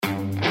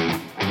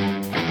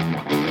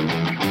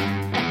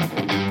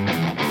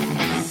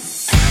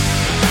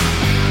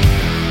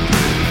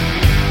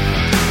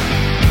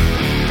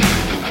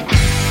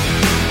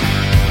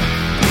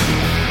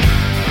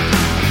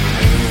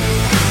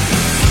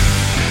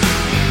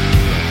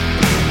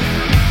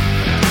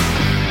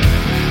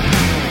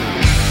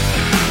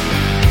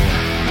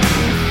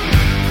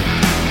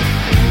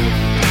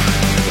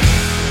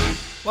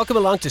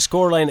Welcome along to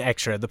Scoreline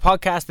Extra, the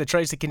podcast that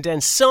tries to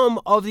condense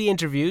some of the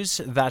interviews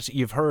that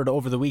you've heard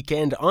over the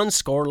weekend on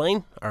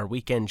Scoreline, our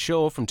weekend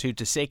show from 2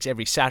 to 6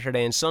 every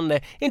Saturday and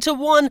Sunday, into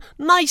one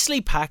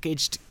nicely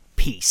packaged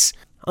piece.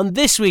 On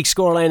this week's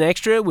Scoreline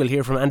Extra, we'll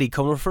hear from Andy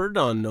Comerford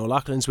on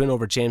O'Loughlin's win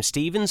over James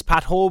Stephens,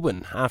 Pat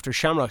Hoban after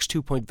Shamrock's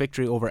 2-point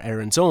victory over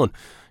Erin's Own.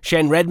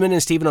 Shane Redmond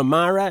and Stephen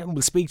O'Mara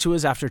will speak to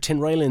us after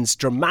Tinryland's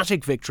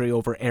dramatic victory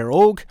over Éire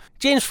Óg.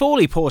 James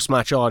Foley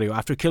post-match audio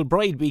after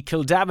Kilbride beat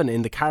Kildavin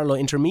in the Carlow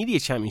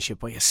Intermediate Championship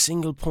by a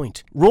single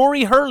point.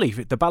 Rory Hurley,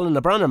 the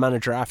Ballinabranna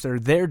manager, after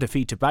their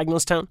defeat to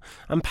Bagnallstown.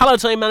 And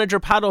Palatine manager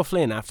Pat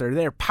O'Flynn after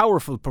their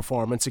powerful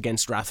performance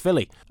against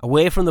Rathvilly.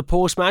 Away from the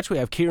post-match, we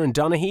have Kieran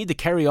Donaghy, the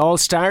Kerry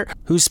All-Star,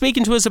 who's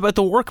speaking to us about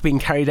the work being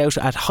carried out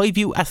at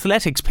Highview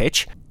Athletics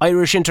pitch.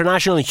 Irish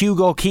international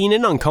Hugo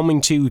Keenan on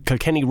coming to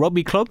Kilkenny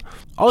Rugby Club.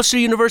 Ulster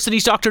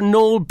University's Dr.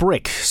 Noel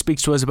Brick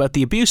speaks to us about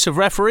the abuse of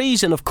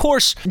referees, and of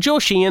course Joe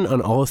Sheehan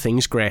on all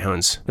things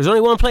greyhounds. There's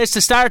only one place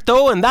to start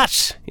though, and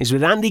that is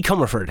with Andy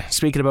Comerford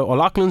speaking about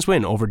O'Loughlin's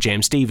win over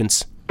James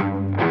Stephens.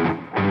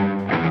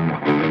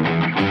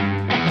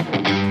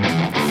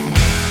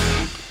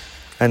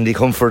 Andy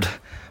Comerford,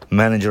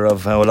 manager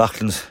of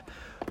O'Loughlin's.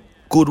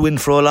 Good win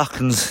for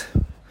O'Loughlin's,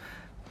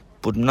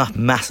 but not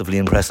massively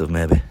impressive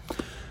maybe.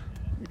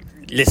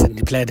 Listen,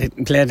 you play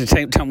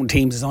the town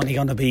teams is only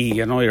going to be,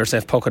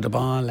 yourself puck at the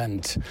ball,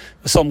 and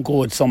some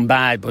good, some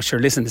bad, but sure,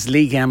 listen, it's a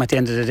league game at the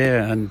end of the day,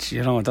 and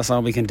that's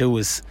all we can do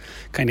is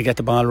kind of get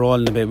the ball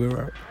rolling a bit. We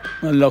were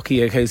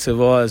lucky, a case of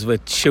was,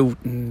 with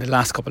shooting the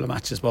last couple of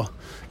matches, but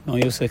no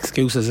use of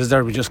excuses, is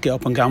there? We just get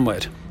up and gone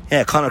with it.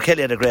 Yeah, Conor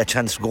Kelly had a great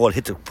chance for goal,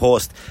 hit the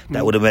post,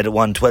 that would have made it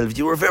 1-12.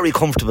 You were very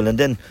comfortable, and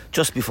then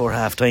just before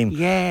half time,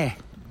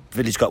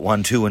 Village got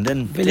 1-2, and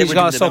then Village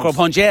got a sucker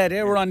punch. Yeah,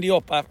 they were on the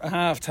up after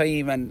half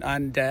time,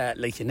 and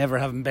like you never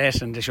have them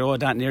bet, and they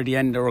showed that near the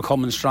end they were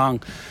coming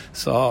strong.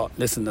 So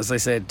listen, as I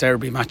said,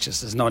 derby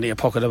matches, there's not a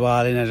puck of the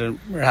ball in it, and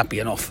we're happy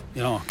enough.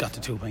 Got the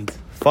 2 points.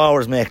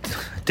 Forwards make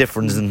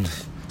difference, and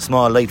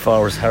small light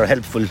forwards are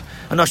helpful.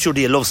 I'm not sure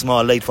they love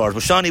small light forwards,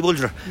 but Shawnee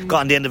Bulger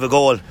got on the end of a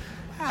goal.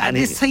 And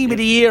this time of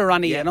the year,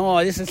 Ronnie,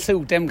 this will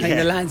suit them kind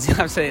of lads. You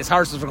have to say it's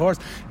horses for course.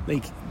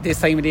 Like this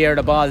time of the year,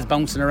 the ball is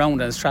bouncing around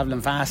and it's travelling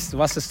fast.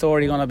 What's the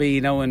story going to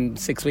be now in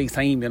 6 weeks'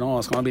 time? It's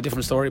going to be a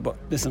different story. But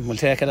listen, we'll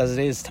take it as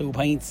it is. 2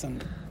 points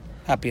and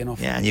happy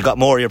enough. Yeah, and you got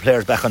more of your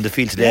players back on the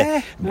field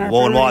today.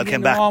 Owen Wall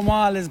came back. Owen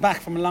Wall is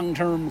back from a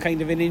long-term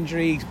kind of an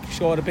injury.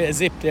 Showed a bit of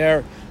zip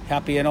there.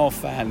 Happy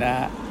enough, and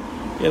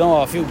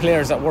a few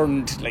players that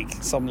weren't, like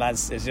some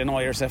lads, as you know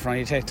yourself,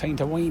 Ronnie, take time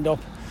to wind up.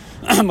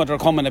 But they're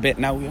coming a bit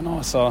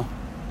now, so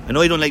I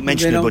know you don't like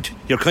mentioning it, but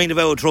you're kind of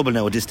out of trouble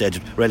now at this stage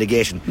of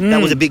relegation.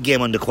 That was a big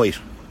game on the quiet.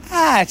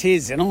 It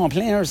is,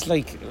 players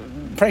like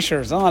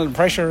pressure's all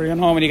pressure,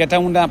 when you get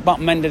down that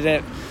bottom end of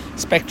the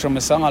spectrum,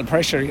 it's all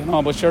pressure,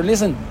 but sure,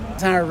 listen,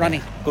 it's hard,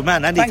 Ronnie. Good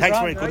man, Andy, thanks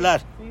very much, good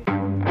lad.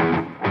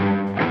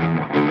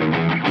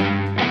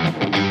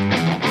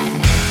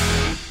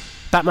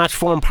 That match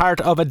formed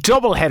part of a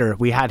double header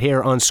we had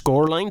here on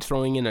Scoreline,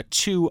 throwing in at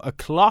 2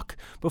 o'clock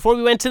before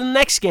we went to the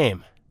next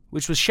game,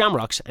 which was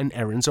Shamrock's and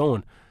Erin's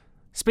Own.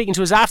 Speaking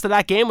to us after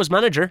that game was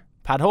manager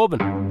Pat Hoban.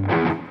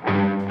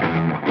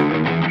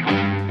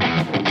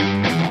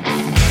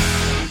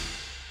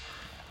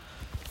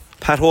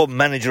 Pat Hoban,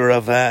 manager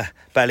of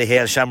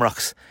Ballyhale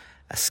Shamrocks.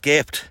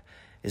 Escaped.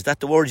 Is that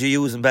the word you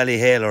use in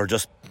Ballyhale, or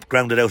just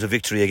grounded out a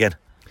victory again?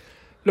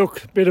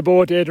 Look, bit of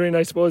both, Adrian,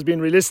 I suppose,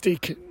 being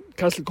realistic.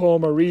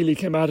 Castlecomer really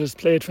came at us,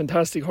 played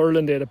fantastic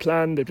hurling. They had a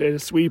plan, they played a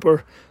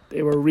sweeper,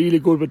 they were really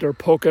good with their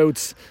puck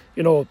outs.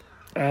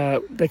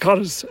 They caught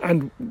us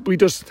and we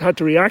just had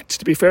to react.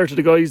 To be fair to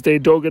the guys, they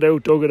dug it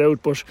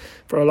out, but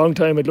for a long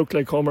time it looked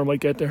like Comer might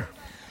get there.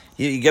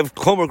 You give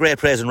Comer great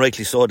praise, and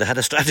rightly so. They had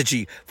a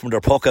strategy from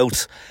their puck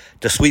outs,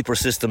 the sweeper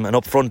system, and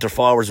up front their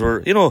forwards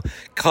were,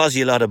 cause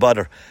you a lot of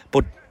bother.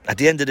 But at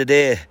the end of the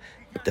day,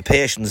 the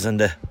patience and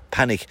the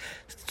panic,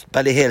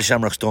 Ballyhale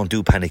Shamrocks don't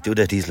do panic, do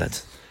they, these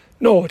lads?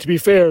 No, to be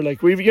fair,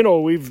 like we've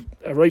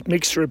a right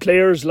mixture of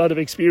players, a lot of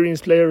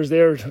experienced players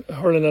there,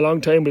 hurling a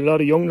long time, with a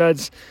lot of young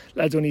lads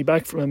only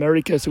back from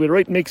America, so we had a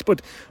right mix.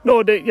 But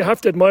no, you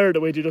have to admire the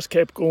way they just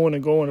kept going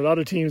and going. A lot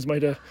of teams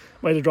might have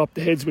dropped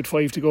the heads with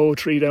 5 to go,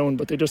 3 down,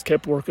 but they just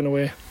kept working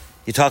away.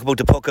 You talk about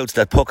the puck outs.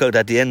 That puck out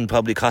at the end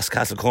probably cost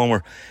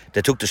Castlecomer.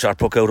 They took the short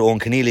puck out. Owen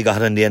Keneally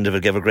got it in the end of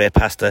it, gave a great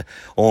pass to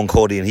Owen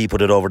Cody, and he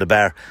put it over the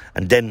bar,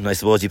 and then I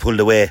suppose he pulled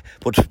away.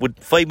 But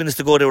with 5 minutes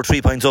to go, they were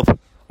 3 points up.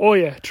 Oh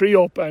yeah, 3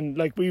 up, and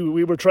like we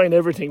were trying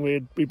everything.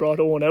 We brought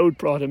Owen out,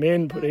 brought him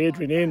in, put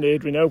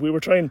Adrian out. We were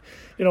trying,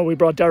 we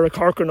brought Derek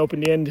Corcoran up in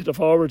the end to the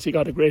forwards. He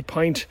got a great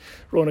point.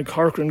 Ronan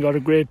Corcoran got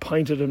a great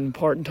point at an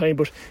important time.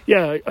 But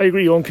yeah, I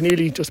agree. Owen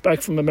Keneally just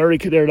back from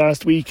America there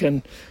last week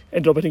and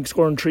ended up, I think,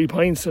 scoring 3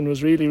 points and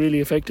was really,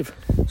 really effective.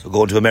 So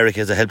going to America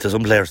has a help to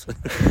some players.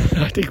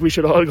 I think we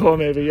should all go,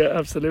 maybe. Yeah,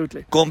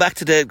 absolutely. Going back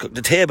to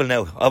the table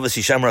now,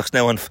 obviously Shamrock's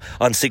now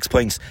on 6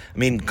 points. I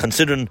mean,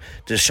 considering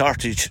the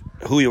shortage,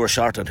 who you were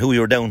short and who you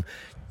were down,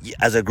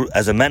 as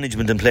a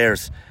management and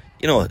players,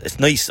 you know, it's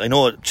nice. I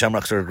know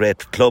Shamrocks are a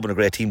great club and a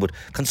great team, but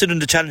considering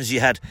the challenges you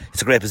had,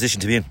 it's a great position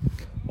to be in.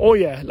 Oh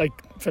yeah, like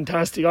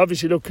fantastic.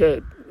 Obviously, look,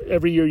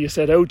 every year you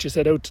set out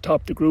to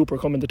top the group or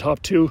come in the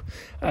top 2.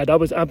 That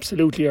was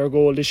absolutely our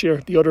goal this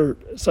year. The other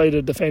side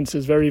of the fence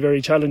is very,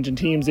 very challenging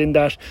teams in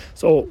that,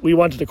 so we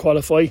wanted to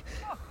qualify.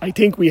 I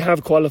think we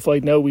have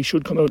qualified now. We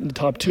should come out in the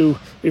top 2.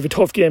 We have a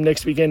tough game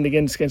next weekend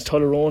against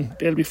Tullaroan.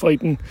 They'll be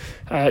fighting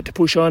to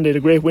push on. They had a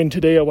great win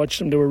today. I watched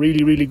them. They were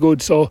really, really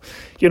good. So,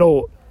 you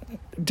know,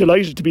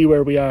 delighted to be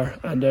where we are,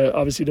 and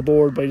obviously the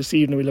board by this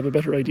evening we'll have a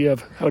better idea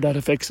of how that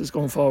affects us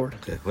going forward.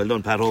 Okay. Well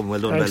done, Pat Hoban. Well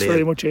done, Thanks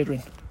very much,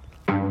 Adrian.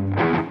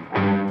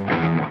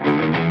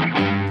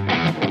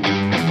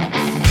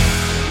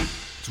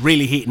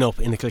 Really heating up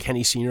in the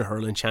Kilkenny Senior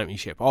Hurling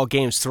Championship. All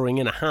games throwing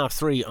in at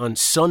 3:30 on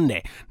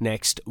Sunday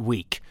next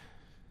week.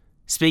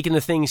 Speaking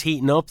of things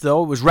heating up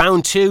though, it was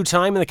round 2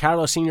 time in the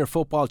Carlow Senior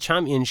Football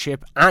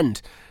Championship,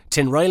 and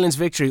Tinryland's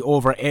victory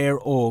over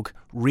Éire Óg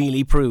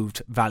really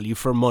proved value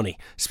for money.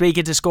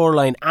 Speaking to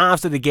Scoreline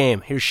after the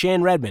game, here's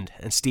Shane Redmond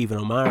and Stephen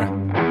O'Mara.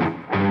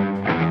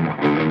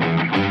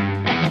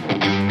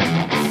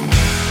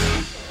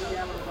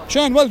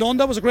 Sean, well done.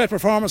 That was a great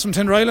performance from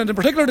Tinryland, in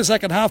particular the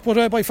second half,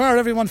 but by far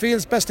everyone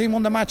feels best team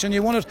won the match, and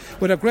you won it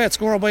with a great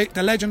score by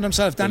the legend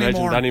himself, Danny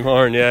Moore. Danny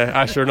Moore, yeah.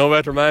 Asher, no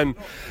better man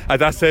at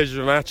that stage of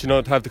the match, you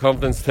know, to have the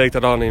confidence to take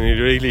that on,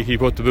 and he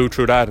put the boot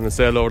through that and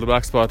sailed over the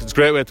black spot. It's a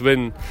great way to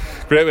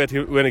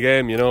win a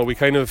game, you know. We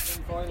kind of,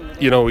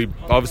 you know, we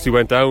obviously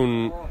went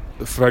down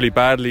fairly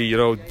badly, you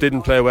know,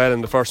 didn't play well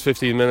in the first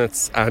 15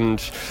 minutes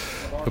and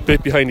a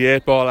bit behind the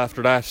 8 ball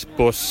after that,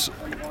 but,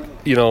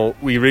 you know,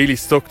 we really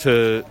stuck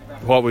to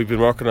what we've been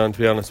working on, to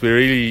be honest. We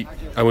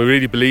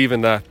really believe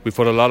in that. We've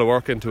put a lot of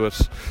work into it.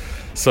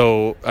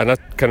 So, and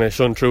that kind of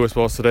shone through, I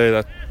suppose, today,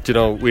 that, you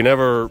know, we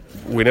never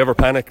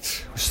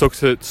panicked. We stuck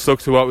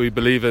to what we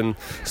believe in,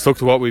 stuck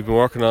to what we've been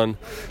working on,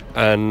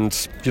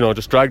 and, you know,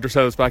 just dragged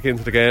ourselves back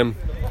into the game,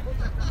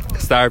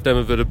 starved them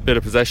a bit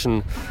of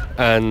possession,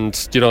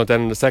 and, you know,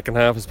 then in the second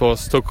half, I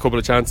suppose, took a couple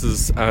of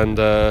chances,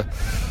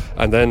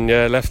 and then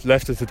left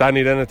it to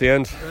Danny then at the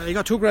end. You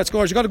got 2 great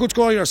scores. You got a good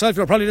score yourself.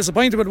 You're probably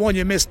disappointed with one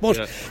you missed,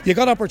 but you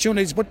got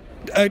opportunities. But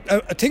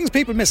things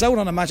people miss out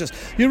on in matches,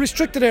 you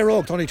restricted Éire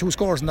Óg to only 2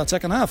 scores in that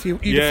second half. You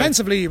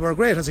defensively were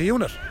great as a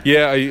unit.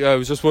 Yeah, I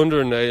was just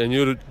wondering. I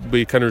knew that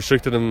we kind of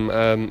restricted them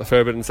a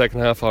fair bit in the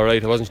second half. All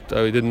right, I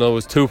didn't know it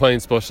was 2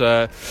 points, but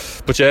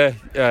yeah,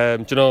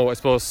 you know, I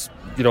suppose,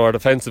 you know, our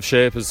defensive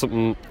shape is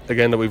something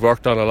again that we've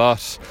worked on a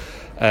lot.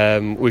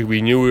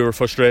 We knew we were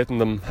frustrating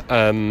them,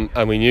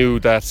 and we knew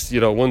that, you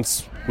know,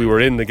 once we were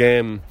in the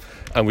game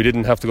and we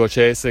didn't have to go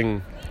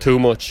chasing too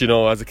much, you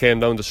know, as it came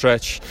down the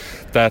stretch,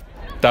 that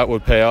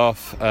would pay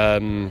off.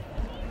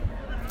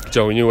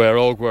 So we knew Éire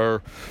Óg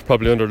were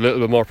probably under a little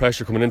bit more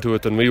pressure coming into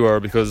it than we were,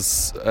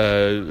 because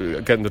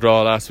getting the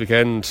draw last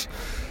weekend.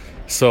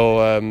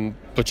 So,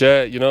 but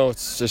yeah, you know,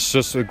 it's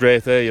just a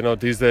great day. You know,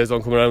 these days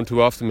don't come around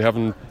too often. We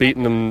haven't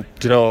beaten them,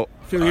 you know,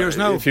 a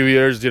few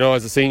years, you know,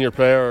 as a senior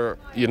player.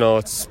 You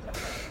know,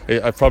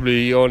 I've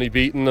probably only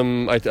beaten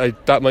them.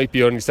 That might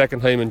be only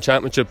second time in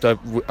championship that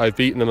I've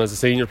beaten them as a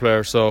senior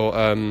player. So,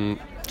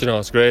 you know,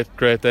 it's a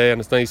great day,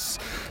 and it's nice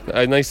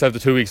to have the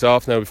 2 weeks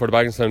off now before the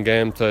Bagenstown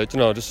game to, you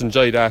know, just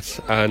enjoy that,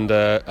 and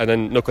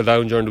then knuckle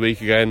down during the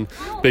week again.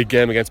 Big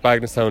game against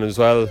Bagenstown as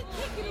well.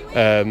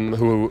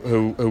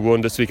 Who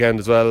won this weekend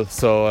as well.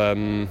 So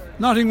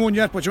nothing won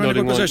yet, but you're in a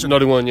good position.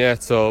 Nothing won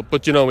yet. So,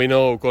 but you know, we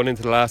know going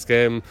into the last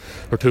game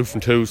we're 2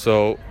 from 2.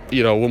 So,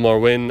 you know, one more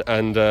win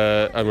and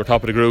we're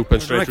top of the group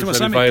and straight to the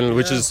semi-final,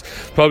 which is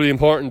probably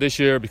important this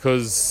year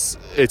because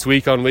it's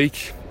week on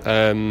week.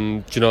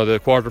 You know, the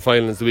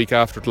quarter-final is the week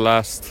after the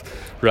last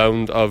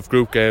round of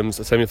group games,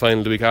 a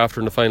semi-final the week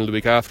after and the final the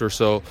week after.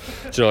 So,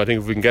 you know, I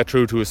think if we can get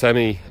through to a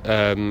semi,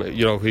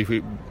 you know,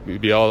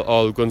 we'd be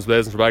all guns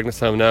blazing for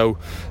Bagenstown now,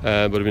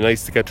 but it'd be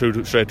nice to get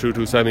straight through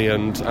to a semi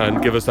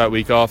and give us that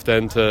week off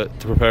then to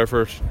prepare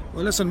for it.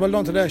 Well, listen, well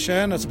done today,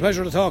 Shane. It's a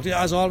pleasure to talk to you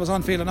as always,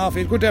 on field and off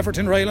field. Good effort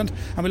in Ryland,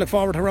 and we look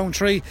forward to round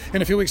 3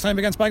 in a few weeks' time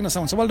against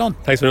Bagenstown. So well done.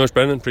 Thanks very much,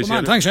 Brendan. Appreciate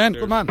it. Thanks, Shane.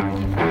 Good man.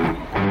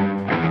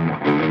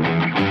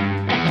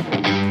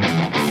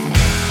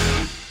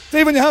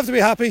 Stephen, you have to be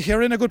happy.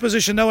 You're in a good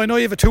position now. I know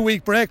you have a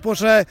 2-week break, but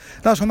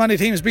that's when many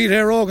teams beat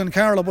Éire Óg and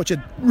Carlow, but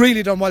you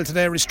really done well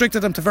today.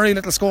 Restricted them to very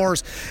little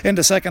scores in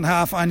the second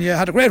half, and you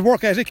had a great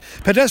work ethic.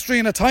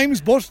 Pedestrian at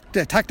times, but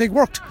the tactic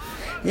worked.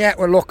 Yeah,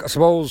 well, look, I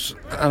suppose,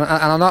 and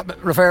I'm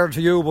not referring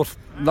to you, but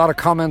a lot of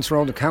comments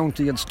around the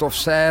county and stuff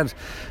said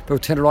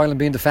about Tinryland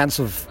being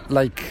defensive.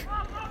 Like,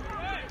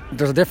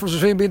 there's a difference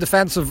between being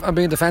defensive and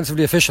being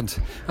defensively efficient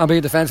and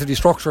being defensively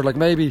structured. Like,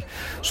 maybe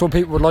some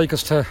people would like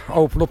us to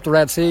open up the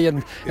Red Sea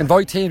and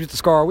invite teams to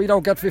score. We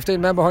don't get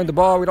 15 men behind the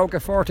ball, we don't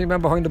get 14 men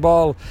behind the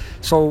ball.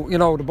 So, you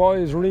know, the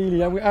boys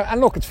really,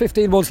 and look, it's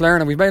 15 months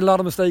learning. We've made a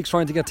lot of mistakes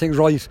trying to get things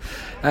right.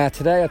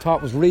 Today I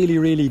thought was really,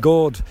 really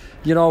good,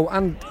 you know,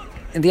 and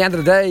in the end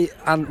of the day,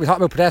 and we talk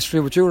about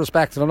pedestrian with due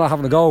respect, and I'm not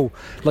having a go,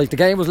 like the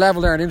game was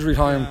level there in injury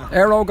time.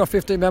 Aero got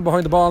 15 men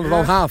behind the ball in the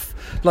own half.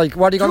 Like,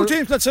 what are you going to do? Two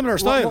teams that similar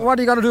style. What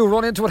are you going to do?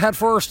 Run into it head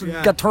first and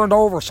get turned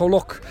over? So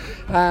look,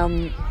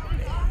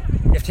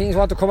 if teams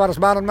want to come at us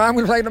man on man,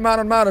 we'll play them man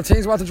on man. If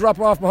teams want to drop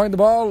off behind the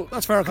ball,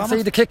 that's fair comment.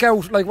 See the kick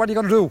out, like, what are you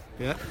going to do?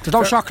 There's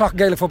no shot clock in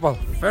Gaelic football.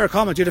 Fair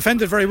comment. You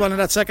defended very well in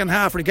that second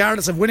half,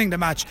 regardless of winning the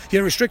match.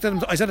 You restricted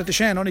them. I said it to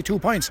Shane, only 2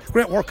 points.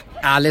 Great work.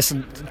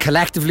 Listen,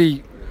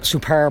 collectively,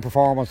 superb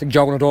performance. I think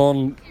Joe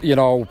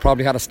O'Donnell,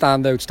 probably had a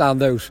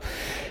standout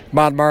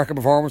mad market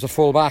performance at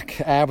full back.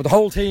 But the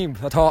whole team,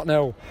 I thought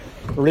now,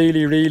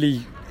 really,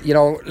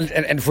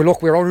 and if we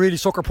look, we were only really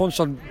sucker punched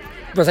on,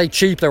 I say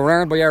cheap. They were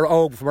earned by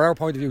from our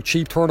point of view,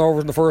 cheap turnovers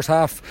in the first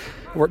half.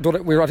 I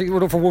think we were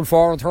done for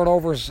 1-4 on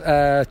turnovers,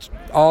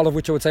 all of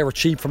which I would say were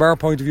cheap from our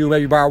point of view,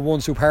 maybe bar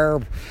one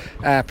superb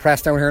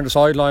press down here on the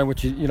sideline,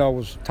 which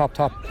was top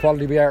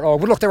quality by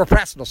But look, they were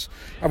pressing us,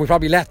 and we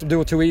probably let them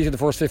do it too easy in the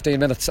first 15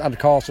 minutes, and it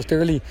cost us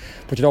dearly.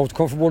 But to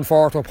come from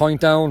 1-4 to a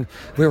point down,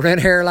 we were in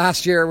here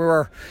last year, we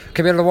were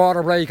committed a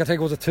water break, I think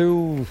it was a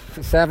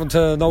 2-7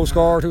 to no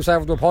score,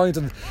 2-7 to a point,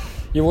 and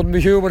you wouldn't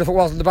be human if it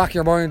wasn't in the back of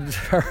your mind.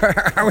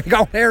 Are we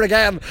going here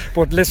again?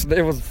 But listen,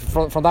 it was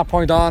from that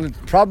point on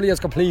probably as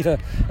complete a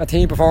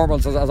team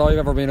performance as I've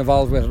ever been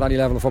involved with at any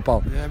level of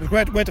football. Yeah, it was a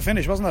great way to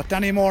finish, wasn't it?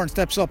 Danny Moore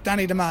steps up.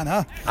 Danny the man,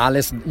 huh?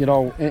 Listen,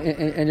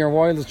 in your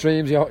wildest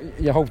dreams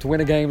you hope to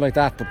win a game like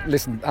that, but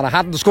listen, and I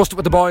hadn't discussed it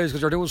with the boys because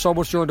you're doing so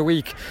much during the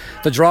week.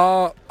 The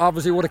draw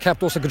obviously would have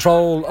kept us in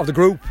control of the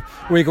group.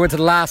 We go into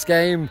the last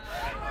game,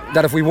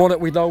 that if we won it,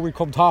 we'd know we'd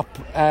come top.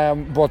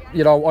 But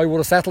I would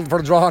have settled for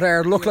the draw there.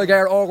 It looked like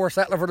we're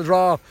settling for the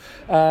draw.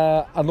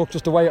 And look,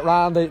 just the way it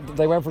ran,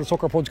 they went for the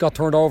sucker punch, got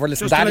turned over.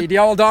 Listen, Danny, the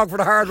old dog for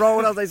the hard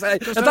road, as they say.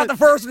 It's not the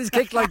first one he's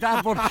kicked like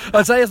that, but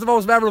I'd say it's the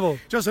most memorable.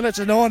 Just to let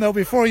you know now,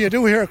 before you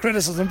do hear a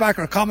criticism back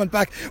or comment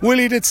back,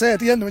 Willie did say at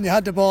the end when you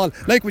had the ball,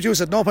 like what you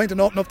said, no point in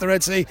opening up the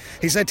Red Sea.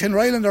 He said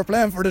Tinryland are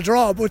playing for the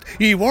draw, but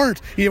you weren't.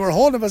 You were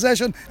holding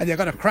possession and you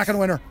got a cracking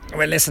winner.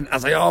 Well, listen,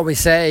 as I always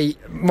say,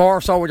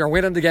 more so when you're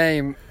winning the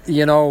game,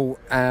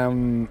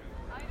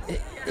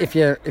 if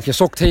you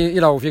suck team,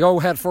 if you go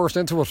head first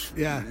into it,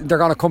 they're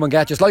going to come and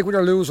get you. It's like when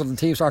you're losing and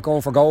teams start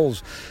going for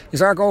goals. You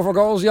start going for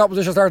goals, the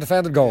opposition start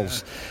defending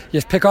goals.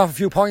 You pick off a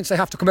few points, they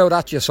have to come out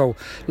at you. So,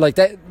 like,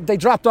 they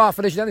dropped off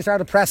initially, then they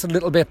started pressing a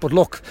little bit. But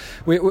look,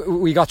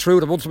 we got through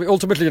them.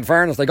 Ultimately, in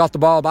fairness, they got the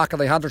ball back and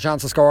they had their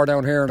chance to score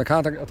down here. And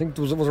I think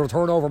there was a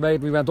turnover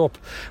made. We went up.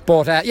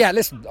 But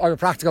listen, I'm a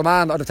practical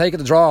man. I'd have taken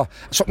the draw.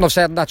 Something I've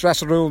said in that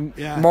dressing room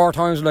more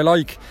times than I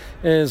like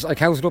is I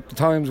counted up the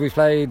times we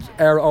played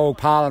Oak,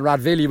 Pal and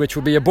Rathvilly, which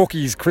would be a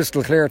bookies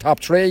crystal clear top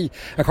 3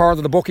 according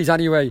to the bookies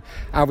anyway,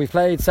 and we've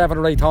played 7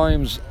 or 8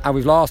 times and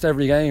we've lost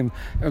every game.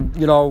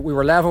 We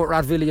were level with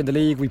Rathvilly in the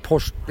league, we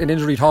pushed in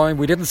injury time,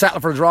 we didn't settle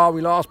for a draw, we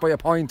lost by a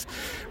point.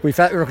 We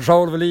felt we were in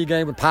control of a league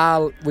game with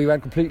Pal, we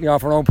went completely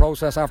off our own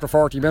process after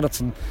 40 minutes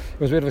and it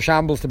was a bit of a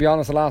shambles, to be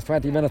honest, the last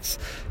 20 minutes.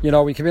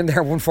 We came in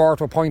there 1-4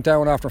 to a point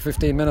down after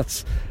 15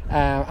 minutes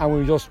and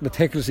we just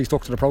meticulously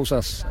stuck to the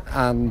process,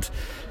 and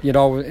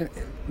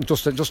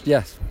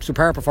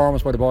superb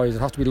performance by the boys. It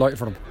has to be delighted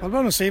for them. Well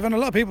done, Stephen. A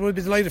lot of people will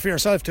be delighted for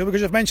yourself too,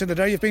 because you've mentioned it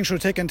there, you've been through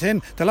thick and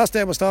thin. The last day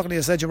I was talking to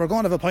you, said you were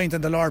going to have a pint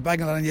in the Lord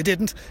Bagnall and you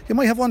didn't. You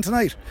might have one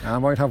tonight. I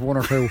might have 1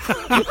 or 2.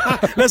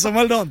 Listen,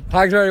 well done.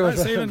 Thanks very much.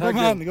 Stephen,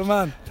 good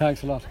man.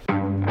 Thanks a lot.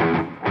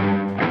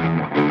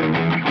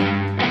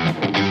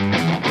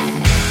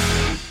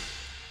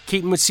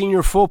 Keeping with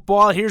senior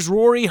football, here's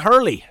Rory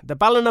Hurley, the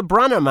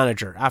Ballinabrana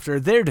manager, after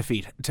their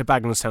defeat to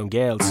Bagenalstown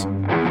Gales.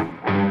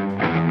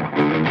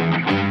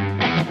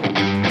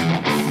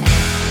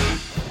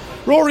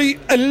 Rory,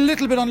 a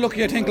little bit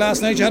unlucky I think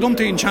last night. You had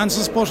umpteen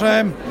chances, but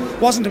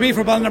wasn't to be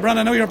for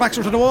Ballinabrana. Now your backs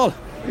are to the wall.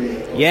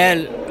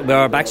 Yeah,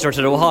 our backs are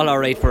to the wall,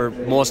 alright. We're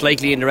most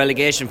likely in the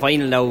relegation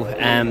final now.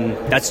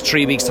 That's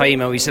 3 weeks'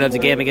 time, and we still have the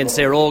game against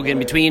Saint Rogue in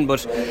between.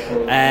 But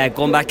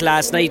going back to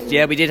last night,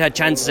 we did have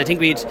chances. I think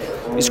we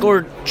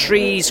scored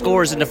 3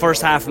 scores in the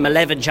first half from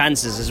 11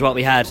 chances is what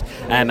we had,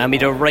 and we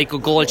had a right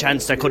good goal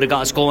chance that could have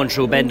got us going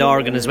through Bend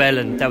Organ as well,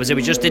 and that was it.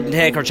 We just didn't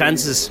take our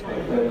chances.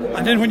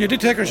 And then when you did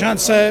take your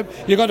chance,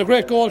 you got a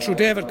great goal through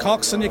David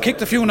Cox and you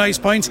kicked a few nice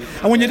points,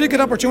 and when you did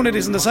get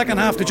opportunities in the second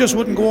half, they just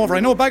wouldn't go over.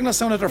 I know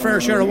Bagenalstown had their fair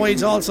share of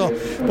wides also,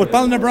 but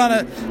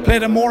Ballinabrana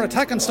played a more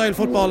attacking style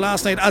football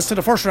last night as to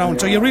the first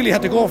round, so you really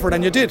had to go for it,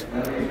 and you did.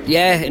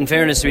 Yeah, in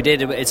fairness we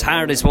did. It's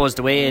hard, I suppose,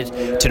 the way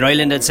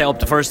Tinryland had set up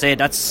the first day.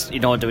 That's,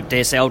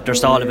 they set up their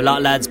stall with a lot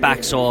of lads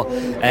back, so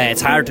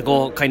it's hard to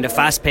go kind of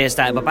fast paced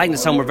that. But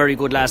Bagenalstown were very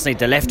good last night.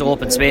 They left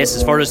open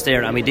spaces for us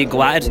there and we did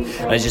go at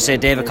it. As you said,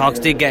 David Cox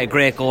did get a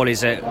great goal.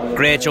 He's a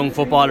great young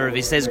footballer. If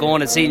he stays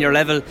going at senior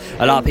level,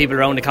 a lot of people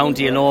around the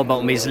county will know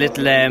about him. He's a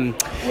little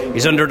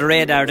he's under the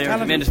radar there at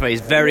the minute, but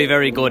he's very,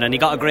 very good, and he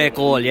got a great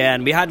goal.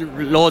 And we had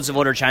loads of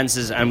other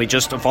chances and we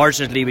just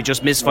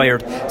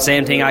misfired.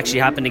 Same thing actually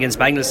happened against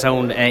Bagenalstown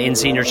Banglasown in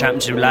senior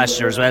championship last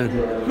year as well.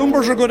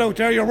 Numbers are good out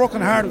there. You're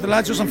working hard with the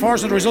lads. Just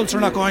unfortunate the results are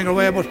not going your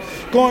way, but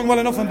going well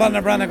enough in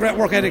Ballinabrana. Great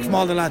work ethic from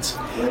all the lads.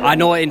 I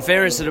know, in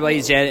fairness to the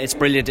boys, yeah, it's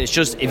brilliant. It's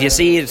just, if you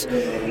see it,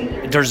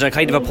 there's a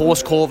kind of a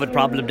post-COVID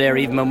problem there.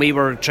 Even when we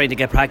were trying to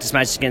get practice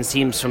matches against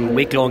teams from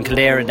Wicklow and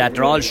Kildare and that,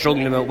 they're all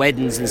struggling with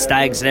weddings and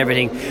stags and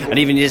everything. And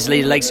even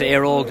the likes of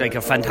Éire Óg, like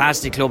a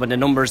fantastic club, and the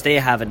numbers they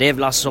have, and they've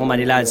lost so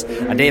many lads,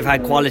 and they've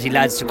had quality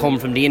lads to come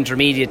from the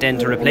intermediate then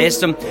to replace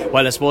them.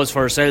 Well, I suppose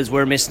for ourselves,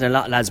 we're missing a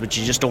lot of lads, but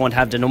you just don't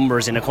have the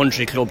numbers in a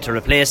country club to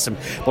replace them.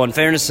 But in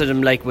fairness to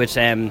them, like with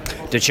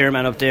the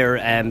chairman up there,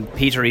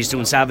 Peter, he's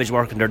doing savage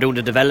work, and they're doing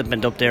the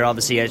development up there.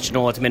 Obviously, at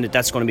the minute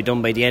that's going to be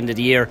done by the end of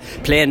the year.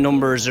 Playing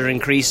numbers are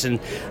increasing,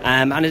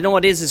 and I know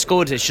it's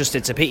good. It's just,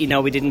 it's a pity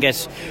now we didn't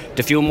get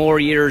the few more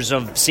years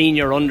of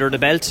senior under the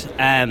belt.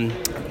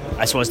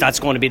 I suppose that's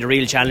going to be the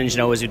real challenge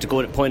now, is to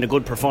go put in a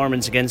good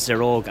performance against Éire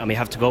Óg, and we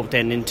have to go up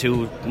then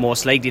into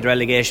most likely the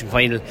relegation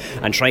final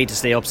and try to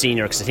stay up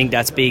senior, because I think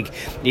that's big.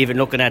 Even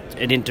looking at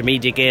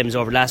intermediate games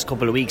over the last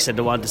couple of weeks and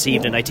the one this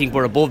evening, I think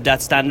we're above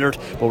that standard,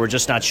 but we're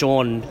just not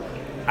showing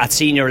at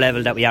senior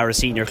level that we are a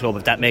senior club,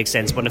 if that makes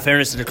sense. But in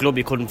fairness to the club,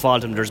 you couldn't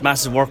fault them. There's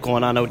massive work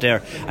going on out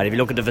there, and if you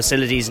look at the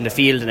facilities and the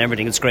field and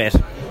everything, it's great.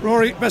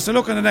 Rory, best of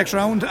luck in the next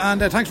round, and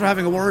thanks for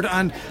having a word.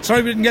 And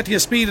sorry we didn't get to you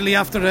speedily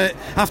after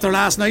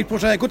last night,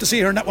 but good to see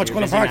you here in Netwatch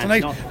Cullen Park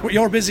tonight. No.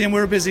 You're busy and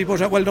we're busy,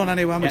 but well done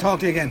anyway, and we'll talk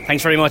to you again.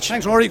 Thanks very much.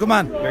 Thanks, Rory. Good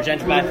man. You're a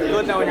gentleman.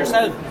 Good now on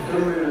yourself.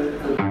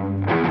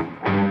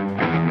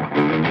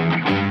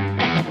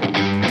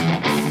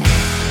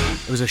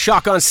 It was a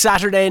shock on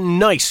Saturday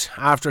night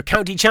after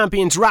county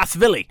champions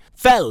Rathvilly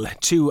fell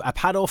to a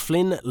Paddo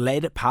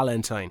Flynn-led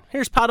Palantine.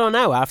 Here's Paddo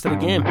now after the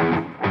game.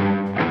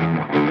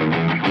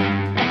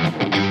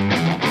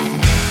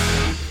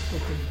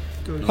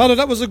 Paddo,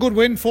 that was a good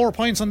win, 4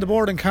 points on the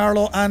board in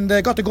Carlow, and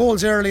got the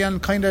goals early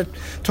and kind of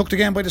took the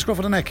game by the scruff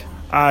of the neck.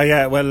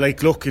 Yeah, well,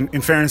 like, look, in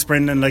fairness,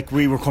 Brendan, like,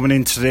 we were coming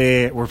in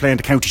today, we're playing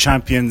the county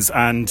champions,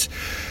 and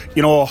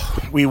you know,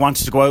 we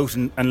wanted to go out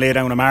and lay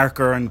down a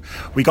marker, and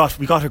we got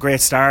a great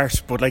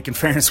start. But like, in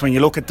fairness, when you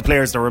look at the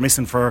players that were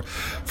missing for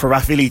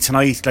Rathvilly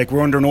tonight, like,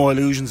 we're under no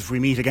illusions. If we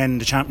meet again in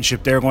the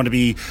championship, they're going to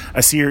be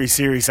a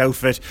serious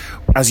outfit.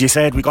 As you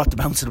said, we got the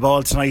bounce of the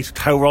ball tonight.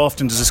 How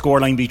often does the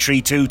scoreline be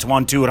 3-2 to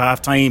 1-2 at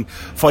half time?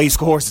 5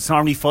 scores, it's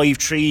normally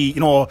 5-3,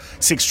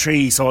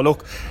 6-3. So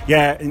look,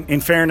 yeah, in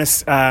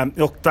fairness,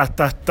 look,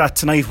 that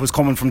tonight was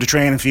coming from the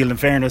training field. In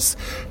fairness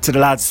to the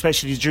lads,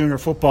 especially the junior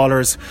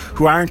footballers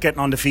who aren't getting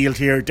on the field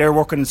here, they're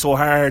working so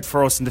hard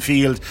for us in the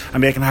field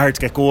and making it hard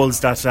to get goals,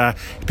 that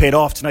it paid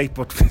off tonight.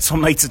 But some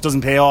nights it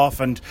doesn't pay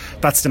off, and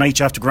that's the night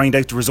you have to grind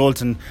out the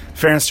result. And in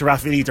fairness to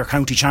Rathvilly, they're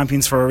county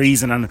champions for a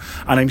reason, and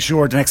I'm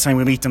sure the next time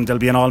we meet them there'll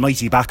be an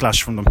almighty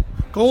backlash from them.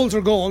 Goals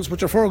are goals, but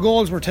your 4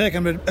 goals were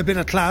taken with a bit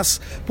of class.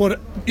 But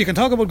you can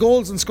talk about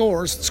goals and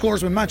scores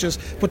with matches,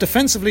 but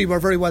defensively we're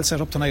very well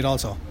set up tonight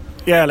also.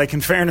 Yeah, like, in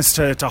fairness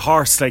to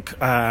Horst, like,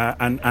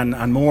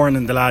 and Moran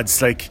and the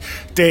lads, like,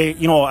 they,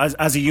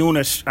 as a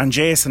unit, and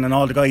Jason and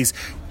all the guys,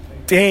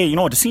 they,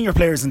 the senior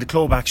players in the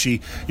club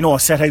actually,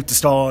 set out the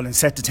stall and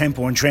set the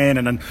tempo in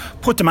training and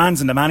put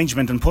demands on the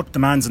management and put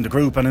demands on the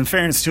group. And in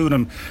fairness to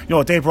them,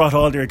 they brought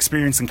all their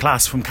experience and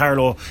class from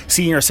Carlow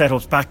senior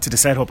setups back to the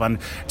setup, and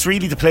it's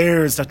really the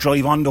players that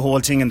drive on the whole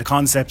thing and the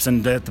concepts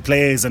and the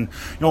plays. And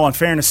in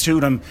fairness to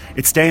them,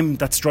 it's them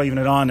that's driving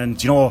it on.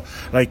 And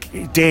like,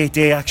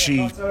 they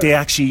actually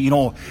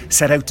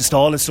set out the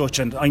stall as such,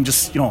 and I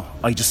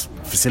just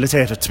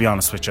facilitate it, to be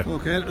honest with you.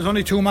 Okay, there's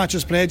only 2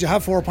 matches played. You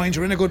have 4 points.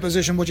 You're in a good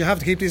position, but you have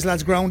to keep these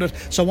lads grounded.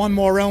 So one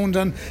more round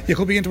and you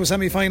could be into a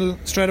semi-final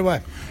straight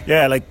away.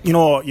 Yeah, like,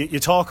 you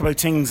talk about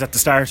things at the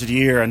start of the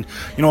year, and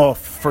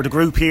for the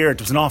group here,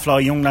 there was an awful lot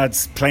of young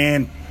lads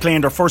playing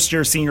their first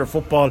year senior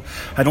football,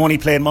 had only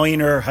played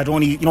minor, had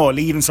only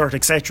leaving cert,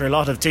 etc., a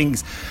lot of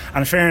things. And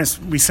in fairness,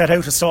 we set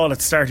out a stall at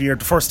the start of the year.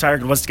 The first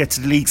target was to get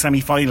to the league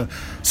semi-final,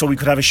 so we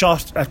could have a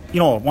shot at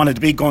one of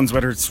the big guns,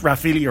 whether it's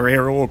Rathvilly or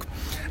Éire Óg.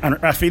 And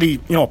Rathvilly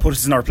put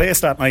us in our place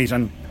that night,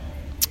 and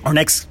our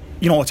next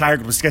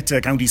target was to get to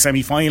a county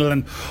semi-final,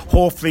 and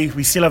hopefully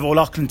we still have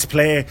O'Loughlin to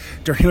play.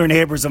 They're here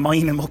neighbours of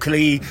mine in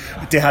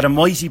Muckalee. They had a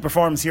mighty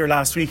performance here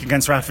last week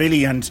against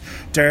Rathvilly, and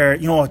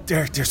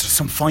there's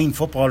some fine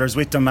footballers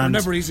with them, and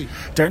they're never easy.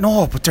 They're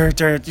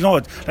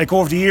like,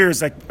 over the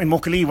years, like in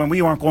Muckalee, when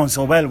we weren't going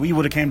so well, we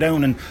would have came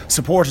down and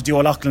supported the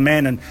O'Loughlin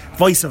men, and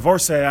vice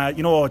versa.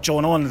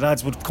 Joe Nolan and the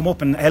lads would come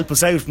up and help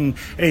us out in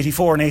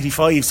 84 and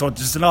 85, so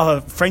there's a lot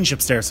of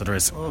friendships there, so there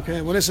is.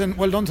 Okay, well listen,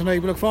 well done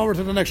tonight. We look forward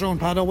to the next round,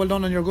 Paddo. Well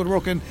done on your good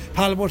work in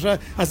Pal, but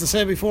as I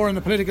said before, in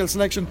the political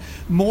selection,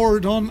 more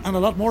done and a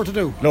lot more to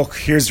do. Look,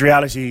 here's the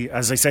reality.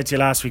 As I said to you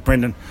last week,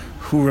 Brendan,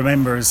 who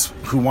remembers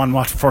who won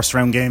what first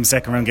round games,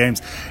 second round games?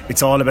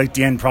 It's all about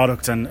the end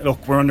product, and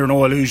look, we're under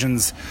no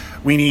illusions.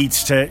 We need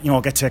to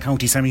get to a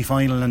county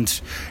semi-final, and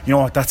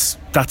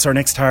that's our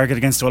next target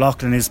against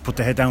O'Loughlin, is put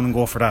the head down and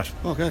go for that.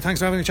 Okay,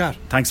 thanks for having a chat.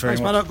 Thanks very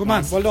much. Paddo. Good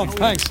man, well done,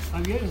 thanks.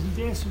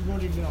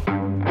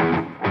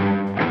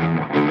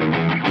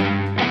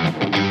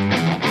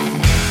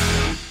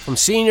 From From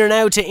senior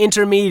now to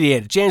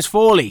intermediate, James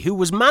Foley, who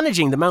was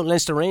managing the Mount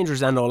Leinster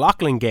Rangers and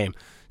O'Loughlin game,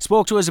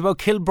 spoke to us about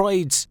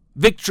Kilbride's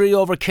victory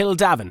over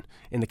Kildavin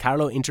in the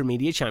Carlow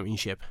Intermediate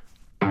Championship.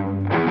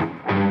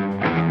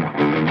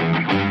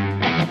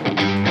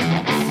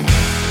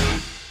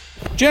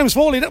 James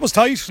Foley, that was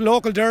tight.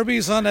 Local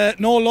derbies and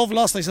no love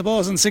lost, I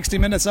suppose, in 60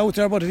 minutes out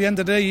there. But at the end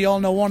of the day, you all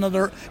know one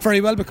another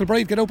very well. But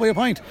Kilbride get out by a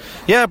point.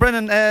 Yeah,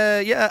 Brennan.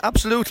 Yeah,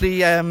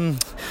 absolutely. Well,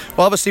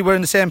 obviously, we're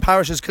in the same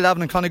parish as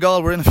Kildavin and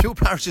Clonegall. We're in a few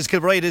parishes.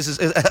 Kilbride is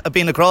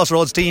being a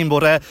Crossroads team.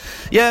 But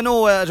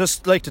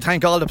just like to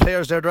thank all the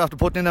players there. They're after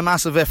putting in a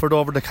massive effort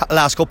over the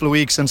last couple of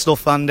weeks and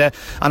stuff. And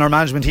our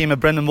management team of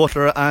Brendan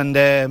Butler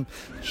and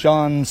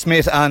Sean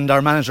Smith and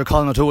our manager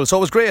Colin O'Toole. So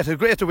it was great. It was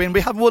great to win.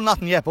 We haven't won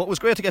nothing yet, but it was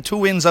great to get 2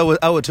 wins out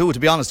of 2, to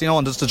be honest,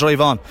 and just to drive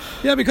on.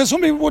 Yeah, because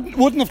some people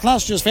wouldn't have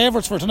classed you as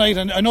favourites for tonight,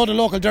 and I know the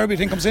local derby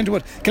thing comes into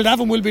it.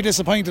 Kildavin will be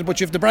disappointed, but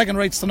you have the bragging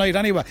rights tonight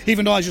anyway,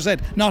 even though, as you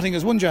said, nothing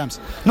has won, James.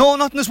 No,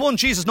 nothing has won.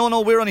 Jesus,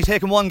 no, we're only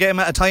taking one game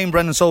at a time,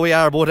 Brendan, so we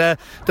are. But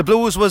the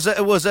Blues was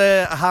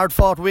a hard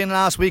fought win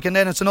last week, and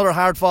then it's another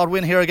hard fought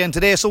win here again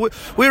today. So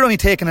we're only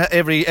taking it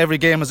every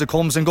game as it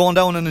comes and going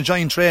down and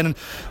enjoying training.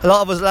 A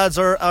lot of us lads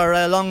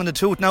are long in the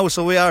tooth now,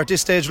 so we are at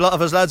this stage. A lot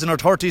of us lads in our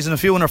 30s and a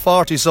few in our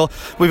 40s, so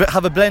we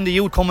have a blend of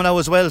youth coming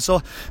out as well.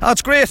 So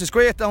it's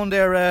great down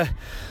there.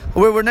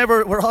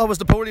 We're always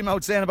the poorly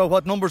mouth saying about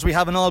what numbers we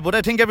have and all, but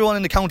I think everyone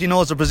in the county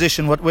knows their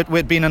position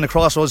with being in the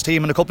Crossroads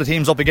team and a couple of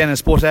teams up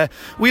against us. But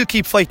we'll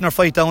keep fighting our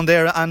fight down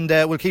there, and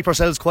we'll keep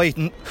ourselves quiet,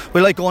 and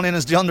we like going in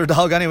as the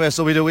underdog anyway,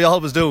 so we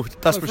always do,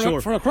 that's for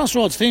sure. For a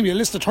Crossroads team, you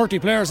listed 30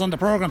 players on the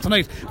programme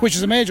tonight, which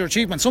is a major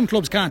achievement. Some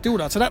clubs can't do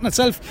that, so that in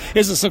itself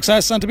is a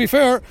success. And to be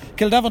fair,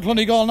 Kildavin,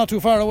 Clonegall not too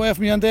far away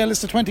from you, and they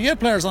listed 28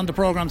 players on the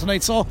programme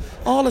tonight, so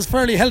all is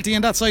fairly healthy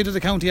in that side of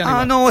the county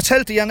anyway. No, it's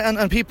healthy,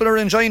 and people are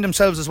enjoying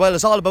themselves as well.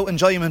 It's all about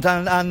enjoyment,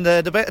 and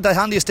the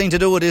handiest thing to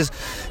do it is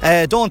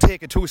don't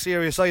take it too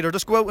serious either.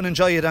 Just go out and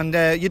enjoy it, and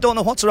you don't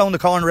know what's around the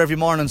corner every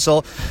morning,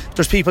 so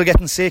there's people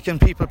getting sick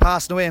and people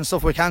passing away and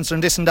stuff with cancer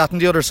and this and that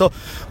and the other, so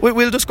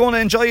we'll just go and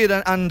enjoy it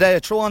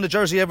and throw on the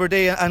jersey every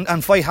day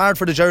and fight hard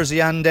for the jersey,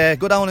 and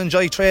go down and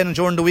enjoy training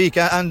during the week,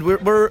 and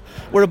we're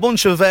a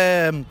bunch of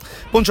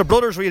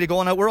brothers really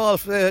going out. We're all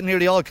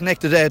nearly all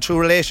connected through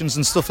relations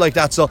and stuff like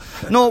that, so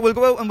no, we'll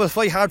go out and we'll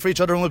fight hard for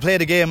each other and we'll play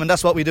the game, and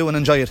that's what we do and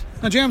enjoy it.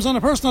 Now James, on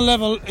a personal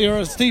level,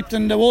 you're steeped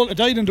in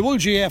died in the Wool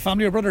GA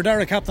family. Your brother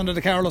Derek, captain of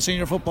the Carlow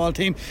senior football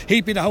team,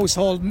 he'd be the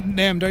household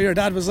name there. Your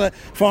dad was a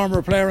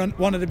former player and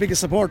one of the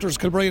biggest supporters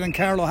Kilbride and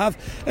Carlow have.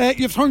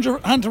 You've turned your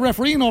hand to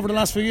refereeing over the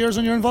last few years,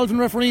 and you're involved in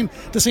refereeing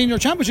the senior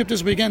championship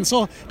this weekend,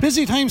 so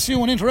busy times for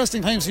you and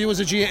interesting times for you as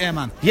a GAA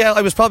man. Yeah,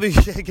 I was probably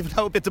giving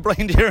out a bit to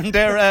Brian here and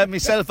there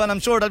myself, and I'm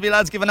sure there'll be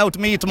lads giving out to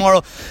me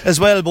tomorrow as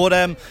well,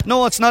 but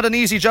no, it's not an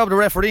easy job to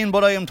refereeing,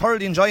 but I am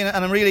thoroughly enjoying it,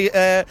 and I'm really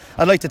I'd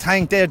like to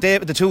thank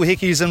David, the two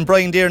Hickeys, and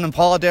Brian Dearn and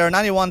Paul there, and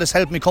anyone that's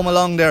helped me come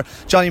along there,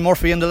 Johnny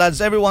Murphy and the lads.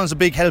 Everyone's a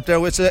big help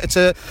there. It's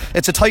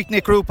a tight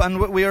knit group, and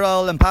we're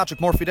all, and Patrick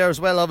Murphy there as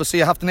well.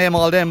 Obviously I have to name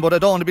all them, but I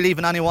don't want to be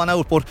leaving anyone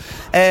out, but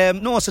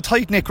no, it's a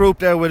tight knit group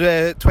there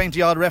with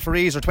 20 odd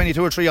referees, or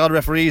 22 or 3 odd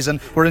referees, and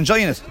we're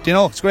enjoying it. Do you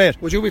know, it's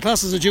great. Would you be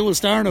classed as a dual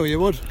star now? You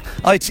would?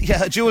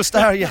 Yeah, a dual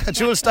star,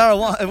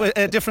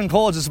 different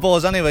codes I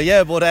suppose anyway,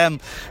 yeah, but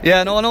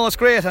no, it's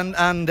great, and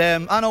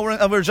I know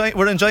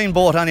we're enjoying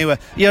both anyway.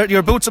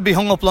 Your boots will be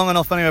hung up long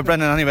enough anyway,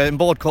 Brendan, anyway, in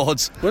both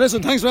codes. Well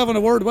listen, thanks for having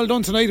a word. Well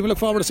done tonight. We look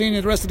forward to seeing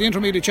you the rest of the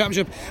Intermediate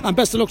Championship, and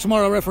best of luck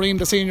tomorrow refereeing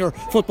the Senior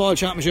Football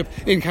Championship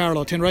in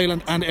Carlow,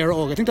 Tinryland and Éire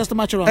Óg. I think that's the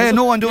match you're on.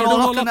 No, I'm doing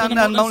O'Loughlin and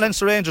Mount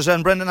Leinster Rangers,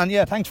 and Brendan, and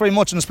yeah, thanks very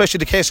much, and especially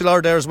the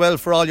KCLR there as well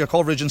for all your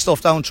coverage and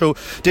stuff down through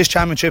this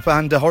championship,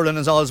 and the hurling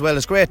as all as well.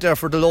 It's great there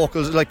for the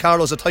locals, like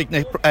Carlow's a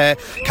tight-knit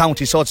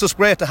county, so it's just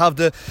great to have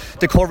the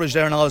coverage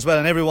there and all as well,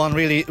 and everyone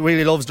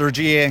really loves their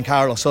GA in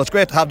Carlow, so it's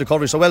great to have the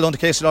coverage, so well done to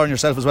KCLR and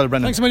yourself as well,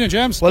 Brendan. Thanks a million,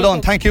 James. Well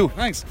done, thank you.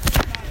 Thanks.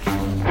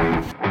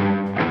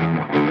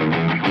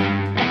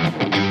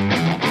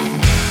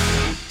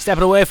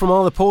 Stepping away from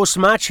all the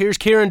post-match, here's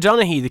Kieran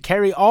Donaghy, the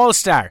Kerry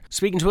All-Star,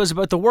 speaking to us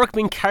about the work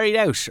being carried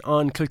out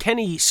on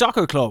Kilkenny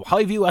Soccer Club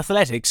Highview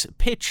Athletics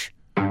pitch.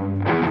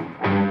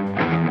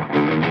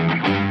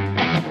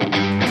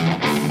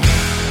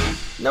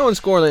 Now on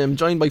Scoreline, I'm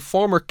joined by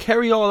former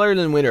Kerry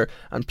All-Ireland winner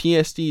and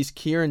PSD's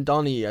Kieran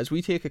Donaghy as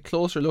we take a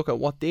closer look at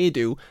what they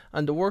do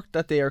and the work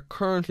that they are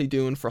currently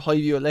doing for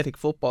Highview Athletic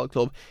Football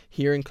Club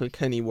here in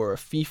Kilkenny, where a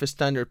FIFA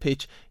standard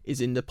pitch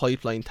is in the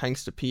pipeline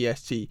thanks to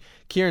PST.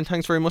 Kieran,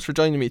 thanks very much for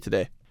joining me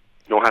today.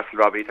 No hassle,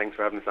 Robbie. Thanks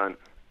for having us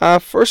on.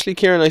 Firstly,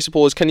 Kieran, I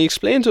suppose, can you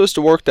explain to us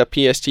the work that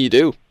PST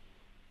do?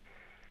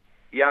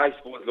 Yeah, I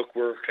suppose, look,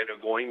 we're kind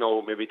of going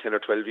now maybe 10 or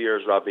 12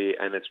 years, Robbie,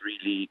 and it's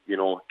really,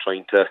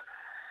 trying to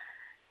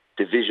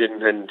the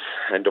vision and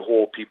the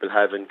hope people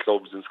have in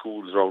clubs and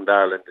schools around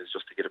Ireland is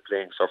just to get a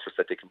playing surface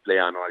that they can play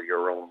on all year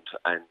round,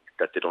 and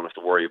that they don't have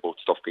to worry about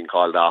stuff being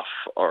called off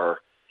or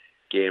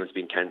games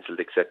being cancelled,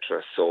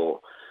 etc.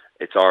 So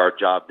it's our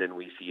job then,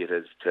 we see it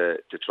as to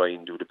try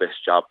and do the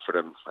best job for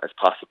them as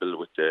possible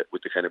with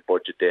the kind of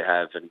budget they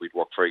have, and we'd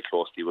work very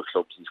closely with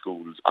clubs and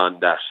schools on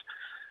that.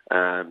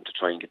 to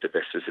try and get the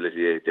best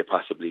facility they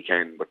possibly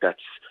can. But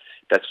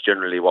that's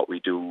generally what we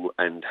do,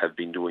 and have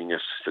been doing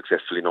it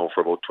successfully now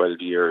for about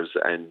 12 years,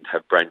 and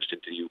have branched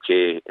into the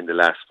UK in the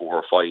last 4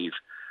 or 5,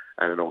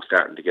 and are now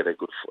starting to get a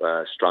good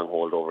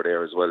stronghold over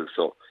there as well.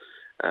 So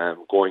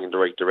going in the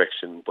right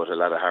direction, but a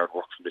lot of hard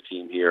work from the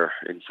team here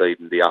inside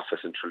in the office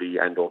in Tralee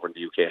and over in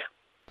the UK.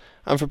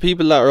 And for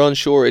people that are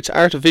unsure, it's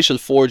artificial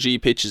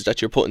 4G pitches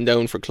that you're putting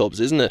down for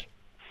clubs, isn't it?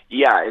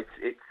 Yeah,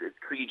 it's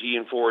 3G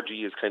and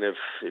 4G is kind of,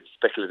 it's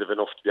speculative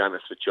enough, to be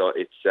honest with you.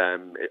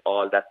 It's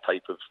all that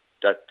type of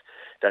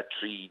that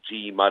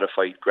 3G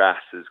modified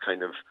grass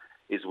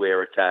is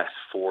where it's at.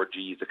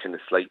 4G is a kind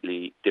of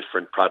slightly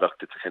different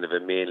product. It's kind of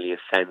mainly a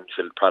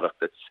sand-filled product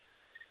that's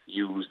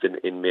used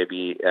in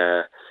maybe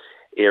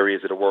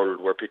areas of the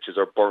world where pitches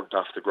are burnt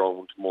off the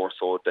ground more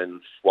so than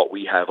what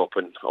we have up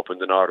in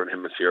the northern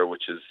hemisphere,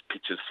 which is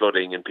pitches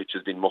flooding and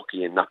pitches being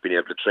mucky and not being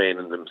able to train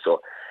in them.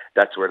 So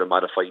that's where the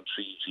modified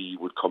 3G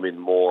would come in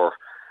more.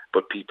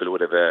 But people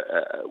would have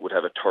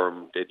a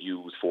term they'd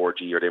use,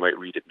 4G, or they might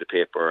read it in the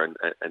paper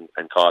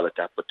and call it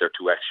that. But they're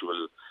two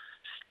actual.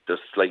 There's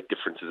slight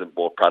differences in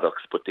both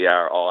products, but they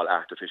are all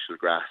artificial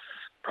grass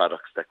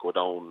products that go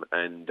down,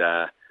 and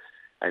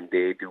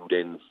they do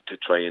then to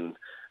try and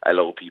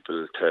allow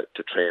people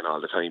to train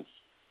all the time.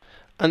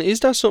 And is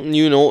that something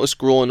you noticed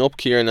growing up,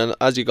 Kieran, and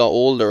as you got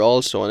older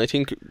also? And I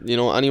think,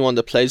 anyone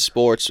that plays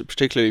sports,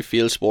 particularly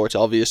field sports,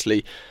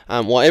 obviously,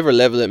 whatever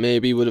level it may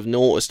be, would have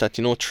noticed that,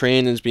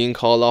 training's being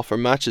called off for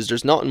matches.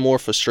 There's nothing more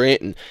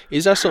frustrating.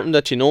 Is that something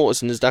that you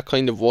notice, and is that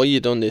kind of why you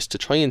done this, to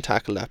try and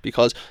tackle that?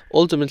 Because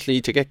ultimately,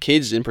 to get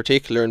kids in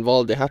particular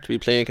involved, they have to be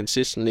playing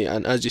consistently.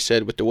 And as you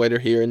said, with the weather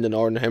here in the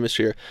Northern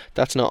Hemisphere,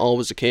 that's not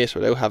always the case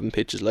without having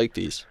pitches like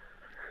these.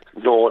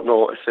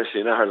 No,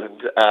 especially in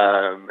Ireland,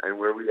 and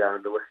where we are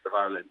in the west of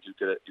Ireland, you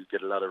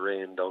get a lot of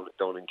rain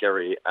down in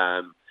Kerry.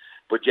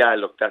 But yeah,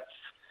 look, that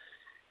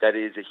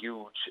is a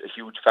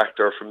huge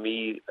factor for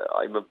me.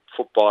 I'm a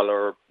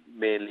footballer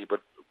mainly,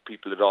 but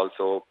people would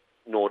also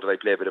know that I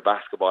play a bit of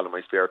basketball in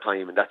my spare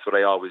time, and that's what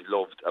I always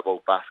loved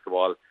about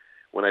basketball.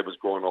 When I was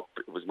growing up,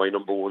 it was my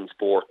number one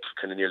sport,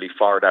 kind of nearly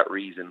for that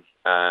reason.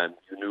 And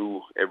you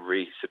knew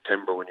every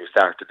September when you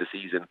started the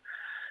season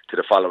to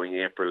the following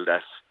April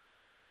that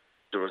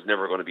there was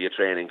never going to be a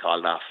training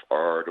called off,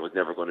 or there was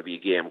never going to be a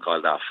game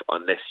called off,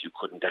 unless you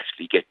couldn't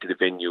actually get to the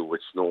venue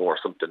with snow or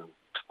something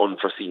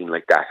unforeseen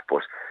like that.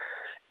 But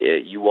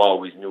you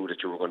always knew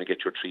that you were going to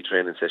get your 3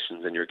 training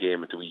sessions and your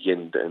game at the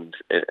weekend, and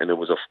it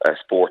was a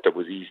sport that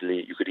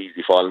you could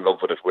easily fall in love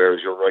with it. Whereas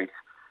you're right,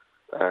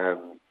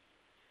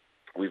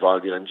 we've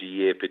all been on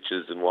GA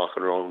pitches and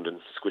walking around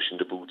and squishing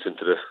the boots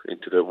into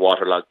the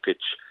waterlogged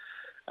pitch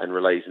and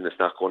realising it's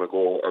not going to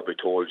go, or be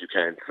told you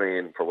can't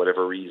train for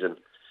whatever reason.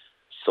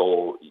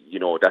 So,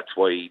 that's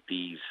why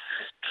these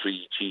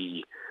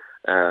 3G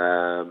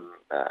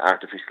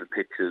artificial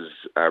pitches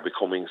are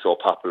becoming so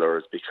popular,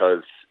 is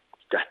because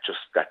that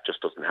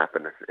just doesn't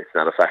happen. It's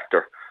not a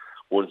factor.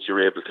 Once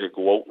you're able to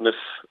go out in it,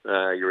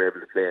 you're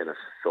able to play in it.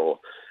 So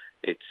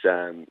it's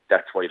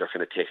that's why they're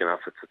kind of taking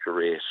off at such a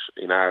rate.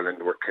 In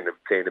Ireland, we're kind of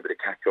playing a bit of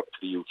catch up to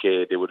the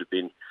UK. They would have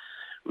been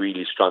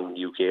really strong in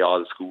the UK.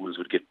 All schools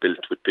would get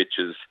built with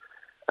pitches.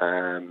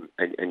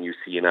 And you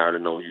see in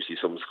Ireland now, you see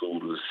some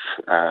schools,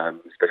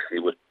 especially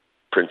with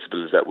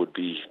principals that would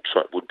be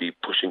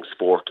pushing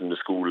sport in the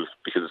schools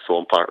because it's so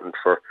important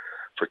for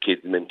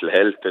kids' mental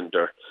health and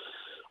their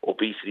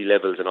obesity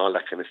levels and all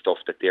that kind of stuff,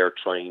 that they're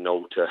trying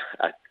now to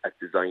at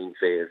design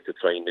phase to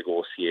try and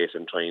negotiate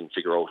and try and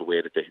figure out a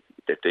way that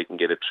they can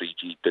get a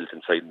 3G built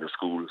inside in their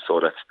schools, so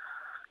that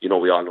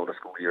we all know the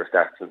school year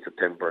starts in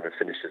September and it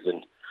finishes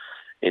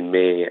in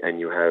May, and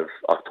you have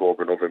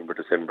October, November,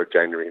 December,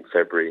 January and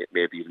February,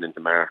 maybe even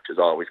into March is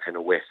always kind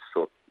of wet.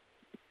 So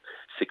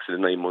 6 of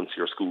the 9 months of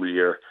your school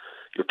year,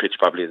 your pitch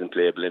probably isn't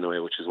playable anyway,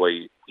 which is why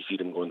you see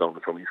them going down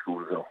to so many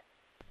schools now.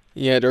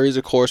 Yeah, there is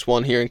of course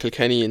one here in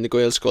Kilkenny in the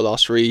Gaelscoil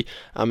Ossory,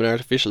 an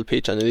artificial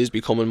pitch, and it is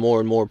becoming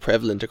more and more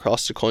prevalent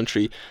across the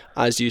country,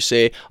 as you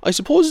say. I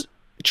suppose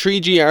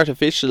 3G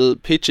artificial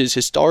pitches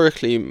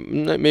historically,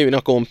 maybe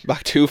not going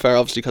back too far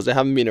obviously because they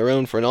haven't been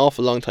around for an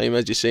awful long time,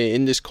 as you say,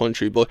 in this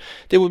country, but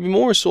they would be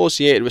more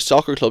associated with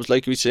soccer clubs,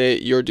 like we say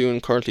you're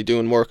currently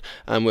doing work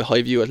with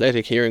Highview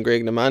Athletic here in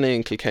Graiguenamanagh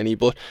in Kilkenny.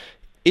 But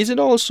is it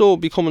also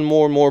becoming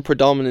more and more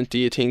predominant, do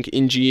you think,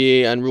 in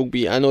GA and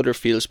rugby and other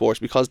field sports,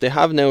 because they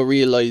have now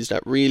realised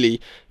that really,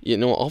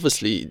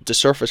 obviously the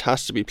surface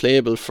has to be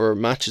playable for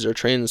matches or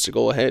trainings to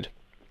go ahead?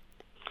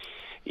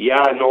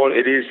 Yeah, no,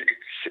 it is.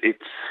 It's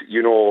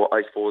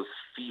I suppose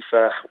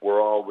FIFA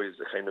were always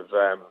a kind of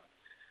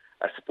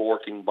a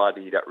sporting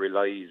body that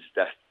realised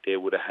that they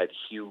would have had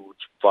huge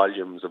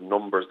volumes of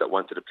numbers that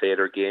wanted to play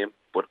their game,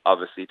 but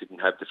obviously didn't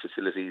have the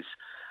facilities,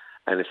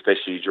 and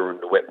especially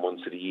during the wet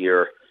months of the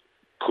year,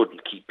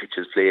 couldn't keep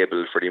pitches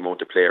playable for the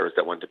amount of players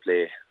that want to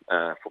play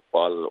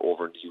football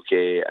over in the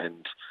UK,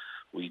 and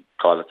we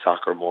call it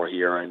soccer more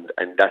here, and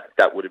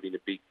that would have been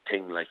a big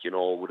thing,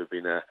 would have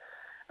been a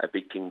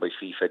big thing by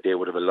FIFA. They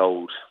would have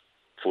allowed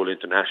full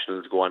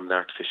internationals go on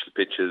artificial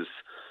pitches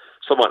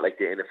somewhat like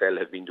the NFL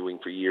have been doing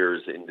for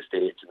years in the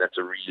States, and that's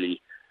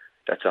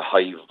a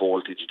high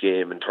voltage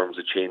game in terms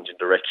of changing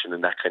direction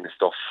and that kind of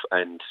stuff.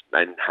 And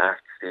half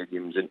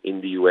stadiums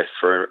in the US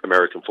for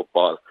American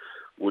football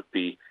would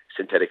be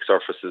synthetic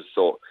surfaces.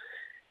 So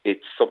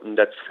it's something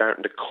that's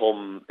starting to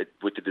come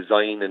with the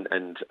design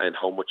and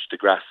how much the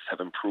grasses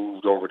have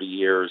improved over the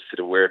years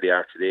to where they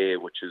are today,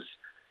 which is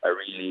a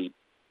really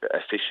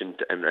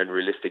efficient and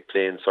realistic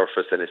playing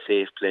surface and a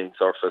safe playing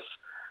surface.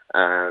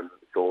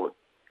 So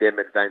them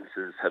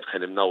advances have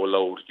kind of now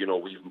allowed,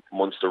 we've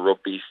Munster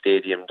Rugby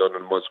Stadium done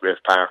in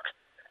Musgrave Park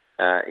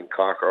in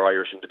Cork, or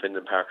Irish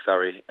Independent Park,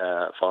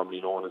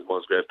 formerly known as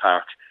Musgrave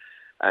Park.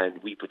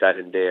 And we put that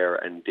in there,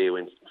 and they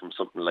went from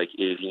something like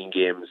 18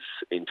 games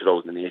in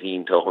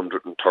 2018 to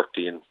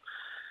 130, and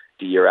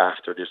the year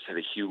after just had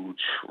a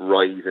huge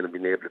rise in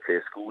being able to play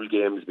school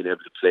games, being able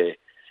to play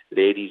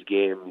ladies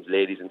games,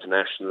 ladies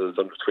internationals,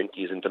 under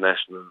 20s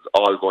internationals,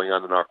 all going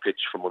on in our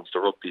pitch for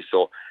Munster Rugby.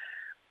 So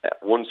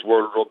once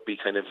World Rugby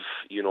kind of,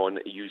 and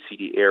you see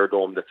the Air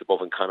Dome that's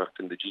above in Connacht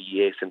and the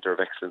GEA Centre of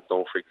Excellence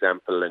now, for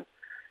example, and,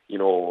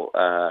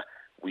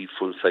 we've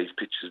full-size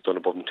pitches done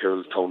above in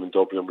Tyrrellstown in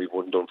Dublin. We've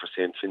one done for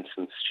St.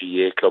 Vincent's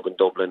GEA Club in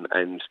Dublin,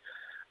 and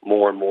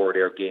more of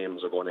their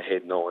games are going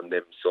ahead now on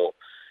them. So,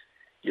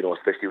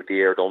 especially with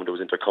the Air Dome, there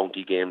was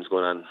inter-county games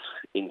going on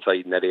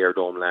inside in that Air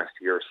Dome last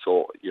year.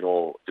 So,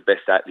 the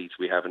best athletes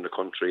we have in the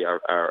country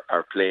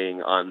are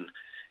playing on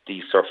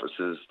these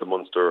surfaces. The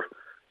Munster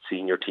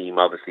senior team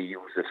obviously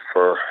use it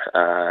for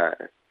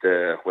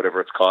the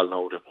whatever it's called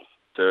now,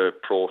 the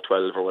Pro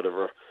 12 or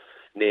whatever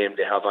name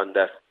they have on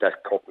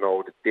that cup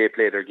now. They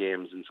play their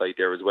games inside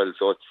there as well.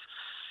 So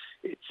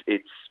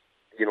it's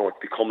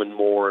becoming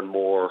more and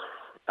more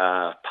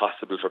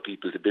possible for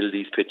people to build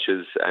these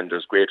pitches, and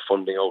there's great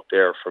funding out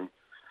there from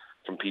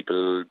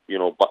people,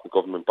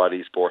 government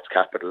bodies, Sports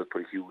Capital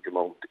put a huge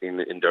amount in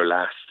their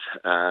last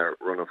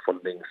run of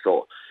funding.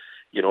 So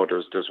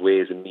there's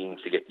ways and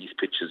means to get these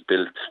pitches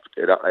built.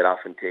 It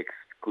often takes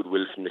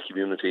goodwill from the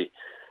community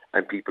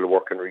and people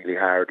working really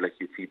hard, like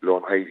you see below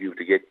in Highview,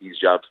 to get these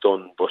jobs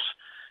done. But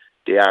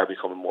they are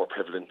becoming more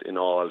prevalent in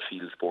all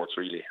field sports,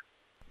 really.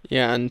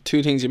 Yeah, and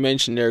two things you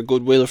mentioned there,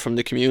 goodwill from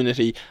the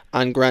community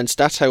and grants.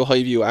 That's how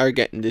Highview are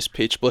getting this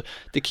pitch. But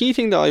the key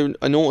thing that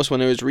I noticed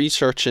when I was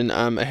researching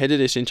ahead of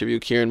this interview,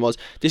 Kieran, was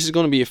this is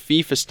going to be a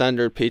FIFA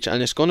standard pitch,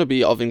 and it's going to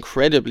be of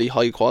incredibly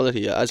high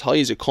quality, as high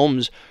as it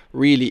comes,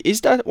 really. Is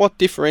that what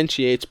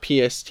differentiates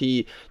PST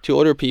to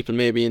other people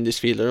maybe in this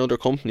field or other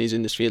companies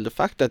in this field? The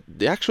fact that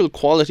the actual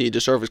quality of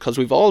the surface, because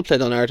we've all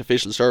played on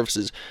artificial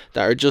surfaces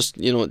that are just,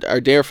 are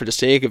there for the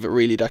sake of it,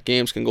 really, that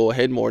games can go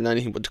ahead more than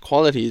anything, but the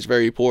quality is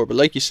very poor. But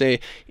like you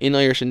say, in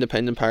Irish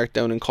Independent Park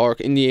down in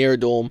Cork, in the Air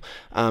Dome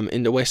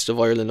in the west of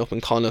Ireland up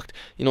in Connacht,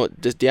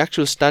 the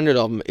actual standard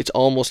of them, it's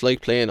almost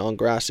like playing on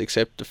grass,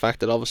 except the fact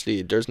that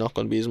obviously there's not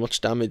going to be as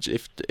much damage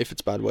if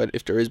it's bad weather,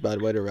 if there is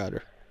bad weather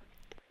rather.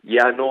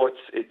 Yeah, no,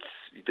 it's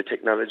the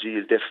technology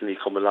is definitely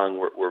come along.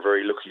 We're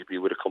very lucky to be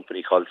with a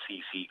company called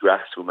CC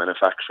Grass, who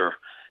manufacture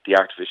the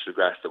artificial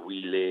grass that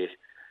we lay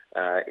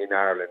in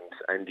Ireland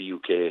and the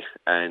UK,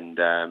 and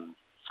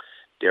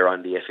they're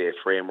on the FA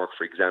framework,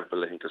 for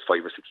example. I think there's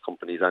 5 or 6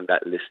 companies on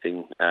that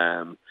listing.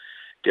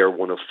 They're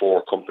one of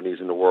 4 companies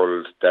in the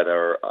world that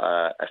are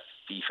a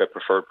FIFA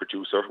preferred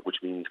producer,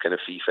 which means kind of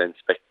FIFA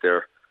inspect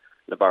their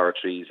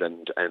laboratories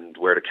and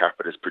where the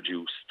carpet is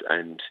produced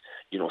and,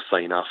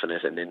 sign off on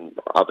it, and then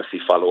obviously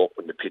follow up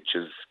when the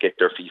pitches get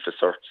their FIFA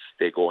certs.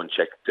 They go and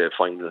check the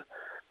final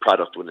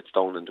product when it's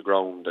down on the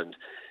ground, and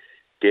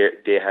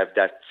they have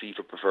that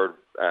FIFA preferred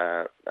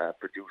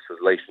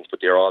producer's license, but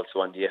they're also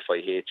on the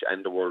FIH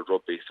and the World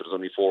Rugby. So there's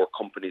only 4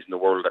 companies in the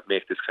world that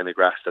make this kind of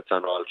grass that's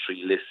on all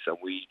 3 lists, and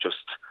we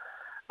just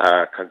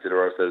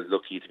consider ourselves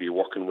lucky to be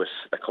working with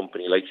a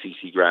company like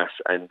CC Grass.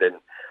 And then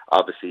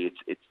obviously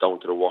it's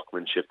down to the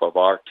workmanship of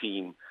our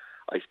team.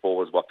 I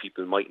suppose what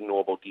people mightn't know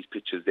about these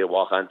pitches, they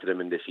walk onto them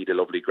and they see the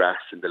lovely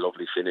grass and the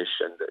lovely finish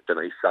and the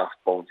nice soft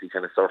bouncy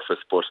kind of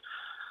surface, but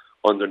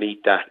underneath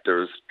that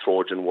there's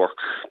Trojan work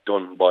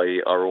done by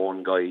our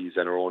own guys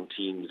and our own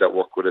teams that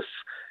work with us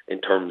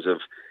in terms of,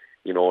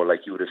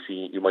 like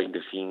you mightn't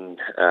have seen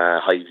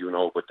Highview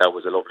now, but that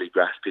was a lovely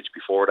grass pitch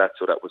before that,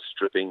 so that was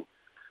stripping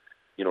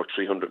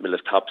 300 mil of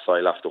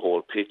topsoil off the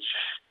whole pitch,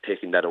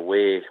 taking that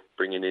away,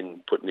 putting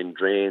in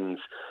drains,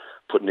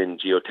 putting in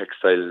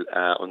geotextile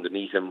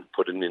underneath them,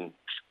 putting in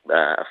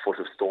a foot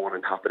of stone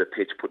on top of the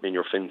pitch, putting in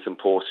your fencing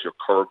posts, your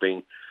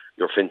curbing,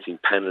 your fencing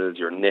panels,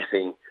 your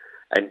netting,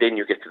 and then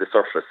you get to the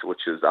surface,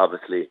 which is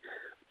obviously,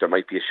 there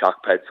might be a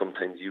shock pad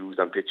sometimes used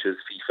on pitches.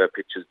 FIFA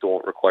pitches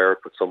don't require it,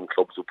 but some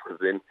clubs will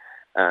put it in.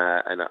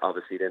 And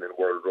obviously then in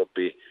World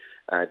Rugby,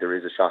 there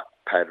is a shock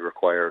pad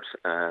required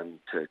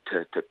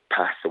to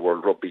pass the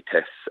World Rugby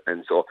tests.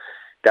 And so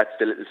that's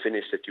the little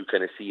finish that you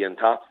kind of see on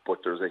top, but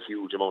there's a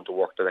huge amount of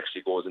work that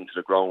actually goes into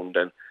the ground.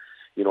 And,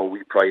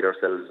 we pride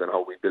ourselves on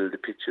how we build the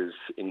pitches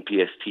in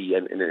PST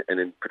and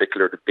in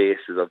particular the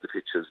bases of the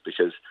pitches,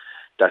 because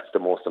that's the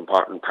most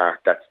important part.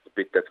 That's the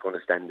bit that's going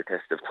to stand the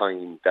test of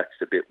time. That's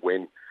the bit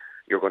when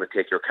you're going to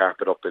take your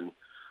carpet up and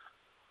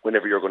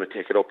whenever you're going to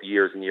take it up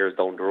years and years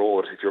down the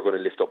road, if you're going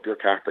to lift up your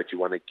carpet, you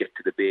want to get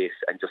to the base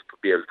and just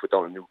be able to put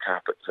down a new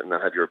carpet and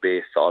not have your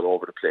base all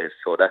over the place.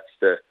 So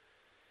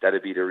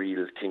that'd be the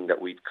real thing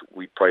that we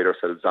pride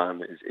ourselves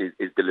on,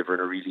 is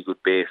delivering a really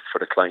good base for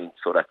the client,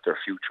 so that their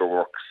future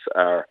works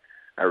are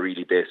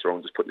really based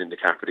around just putting in the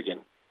carpet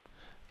again.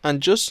 And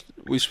just,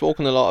 we've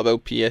spoken a lot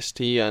about PST,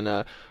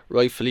 and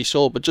rightfully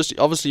so, but just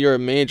obviously you're a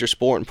major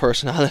sporting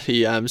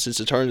personality since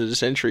the turn of the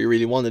century,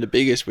 really one of the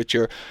biggest with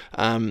your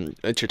time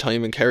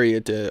in Kerry,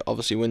 at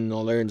obviously winning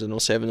All Irelands in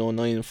 07,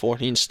 09 and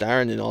 14,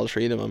 starring in all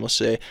three of them, I must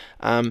say.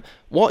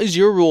 What is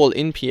your role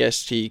in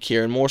PST,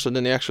 Kieran, more so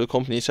than the actual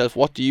company itself?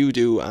 What do you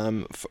do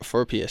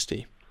for PST?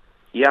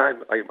 Yeah,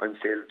 I'm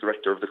sales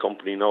director of the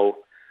company now.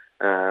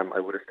 I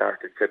would have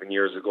started 7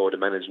 years ago. The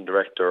managing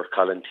director,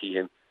 Colin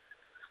Tehan,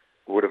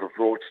 would have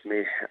approached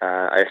me.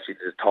 I actually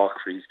did a talk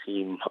for his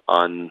team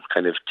on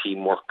kind of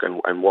teamwork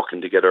and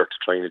working together to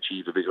try and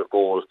achieve a bigger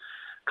goal.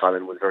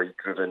 Colin was very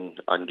driven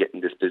on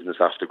getting this business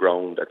off the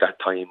ground. At that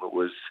time, it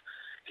was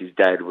his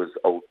dad was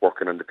out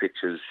working on the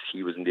pitches.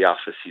 He was in the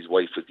office. His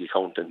wife was the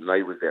accountant, and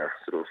I was there.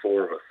 So there were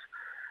four of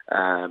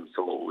us.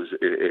 So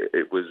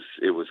it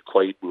was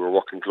quite. We were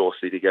working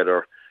closely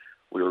together.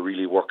 We were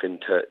really working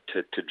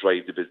to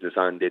drive the business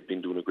on. They'd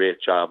been doing a great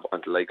job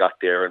until I got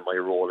there, and my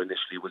role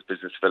initially was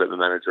business development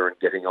manager and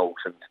getting out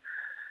and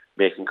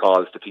making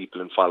calls to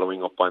people and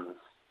following up on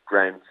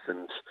grants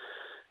and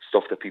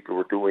stuff that people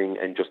were doing,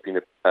 and just being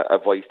a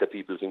voice that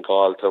people can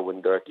call to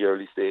when they're at the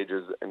early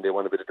stages and they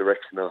want a bit of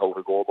direction on how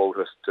to go about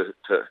it,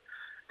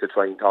 to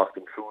try and talk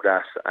them through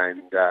that.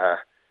 And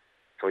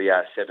so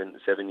yeah,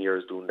 7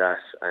 years doing that,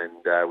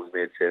 and was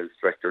made sales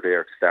director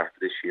there to start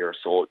this year.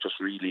 So just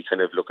really kind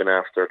of looking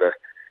after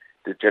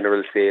the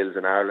general sales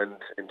in Ireland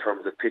in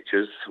terms of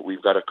pitches.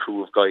 We've got a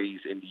crew of guys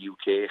in the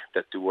UK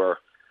that do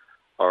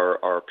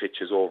our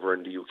pitches over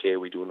in the UK.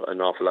 We do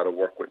an awful lot of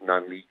work with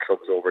non-league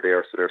clubs over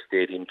there, so they're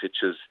stadium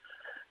pitches.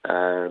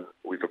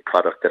 We've a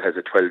product that has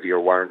a 12-year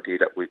warranty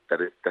that's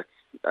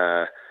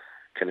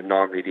kind of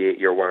normally the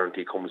 8-year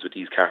warranty comes with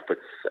these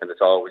carpets, and it's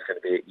always kind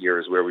of 8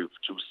 years where we've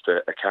produced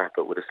a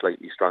carpet with a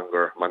slightly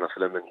stronger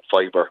monofilament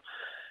fibre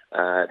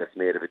that's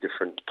made of a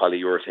different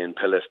polyurethane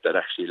pellet that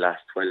actually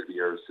lasts 12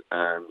 years.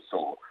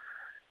 So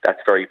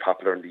that's very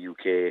popular in the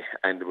UK,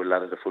 and with a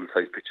lot of the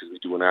full-size pitches we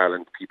do in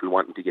Ireland, people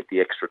wanting to get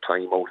the extra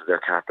time out of their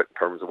carpet in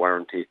terms of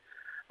warranty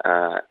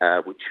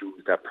would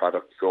choose that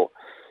product. So,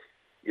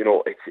 you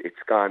know,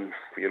 it's gone.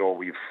 You know,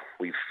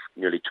 we've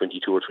nearly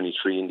 22 or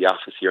 23 in the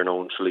office here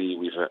now in Tralee.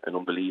 We've an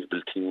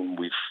unbelievable team.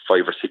 We've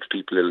 5 or 6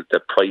 people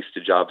that price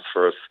the jobs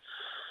for us.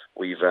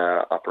 We've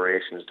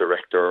operations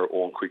director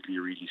Owen Quigley,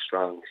 really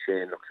strong.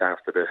 Shane looks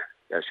after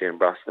Shane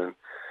Brosnan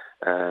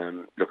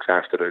looks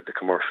after the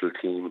commercial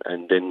team,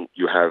 and then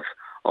you have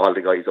all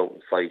the guys out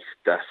on site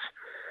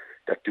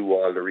that do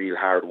all the real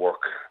hard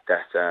work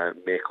that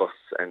make us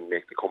and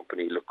make the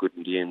company look good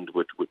in the end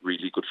with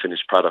really good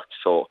finished products.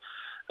 So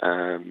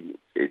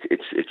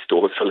it's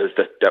those fellas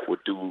that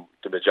would do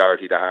the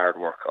majority of the hard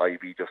work. I'd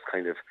be just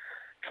kind of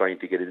trying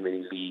to get as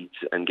many leads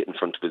and get in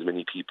front of as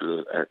many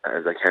people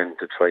as I can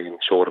to try and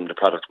show them the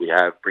product we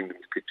have, bring them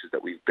the pictures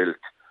that we've built,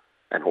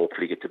 and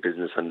hopefully get the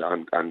business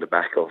on the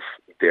back of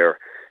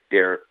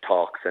their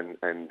talks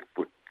and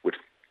with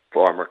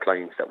former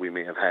clients that we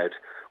may have had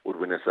would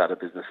win us a lot of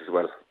business as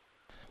well.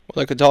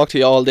 Well, I could talk to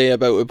you all day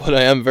about it, but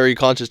I am very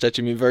conscious that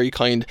you've been very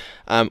kind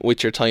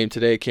with your time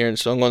today, Kieran,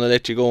 so I'm going to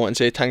let you go and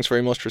say thanks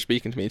very much for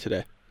speaking to me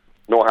today.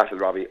 No hassle,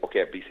 Robbie.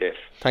 Okay, be safe.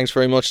 Thanks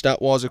very much.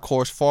 That was, of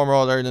course, former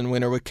All-Ireland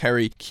winner with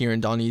Kerry, Kieran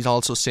Donny. He's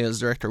also sales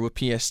director with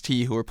PST,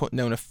 who are putting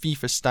down a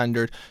FIFA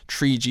standard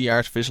 3G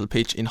artificial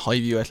pitch in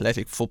Highview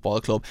Athletic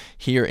Football Club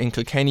here in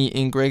Kilkenny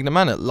in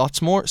Graiguenamanagh.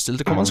 Lots more still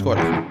to come on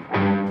Scoreline.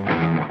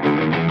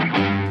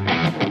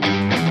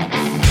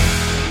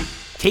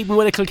 Keeping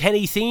with a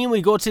Kilkenny theme,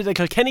 we go to the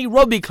Kilkenny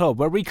Rugby Club,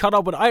 where we caught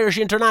up with Irish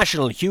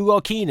international Hugo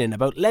Keenan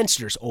about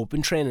Leinster's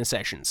open training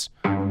sessions.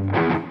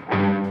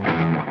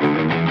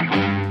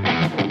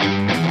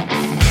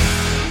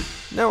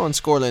 Now on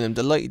Scoreline, I'm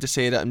delighted to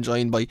say that I'm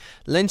joined by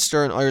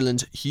Leinster and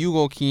Ireland's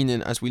Hugo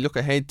Keenan as we look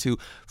ahead to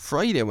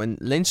Friday, when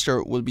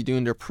Leinster will be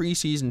doing their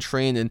pre-season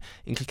training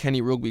in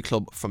Kilkenny Rugby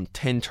Club from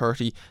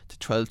 10:30 to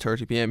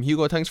 12:30pm.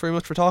 Hugo, thanks very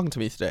much for talking to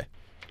me today.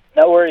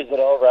 No worries at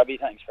all, Robbie.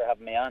 Thanks for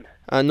having me on.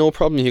 No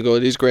problem, Hugo.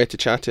 It is great to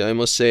chat to you, I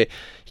must say.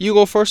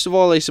 Hugo, first of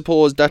all, I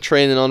suppose that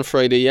training on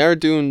Friday, you are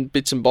doing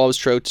bits and bobs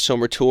throughout the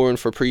summer, touring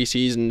for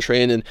pre-season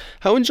training.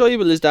 How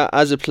enjoyable is that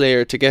as a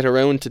player to get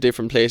around to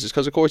different places?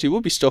 Because, of course, you will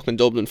be stuck in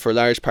Dublin for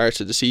large parts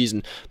of the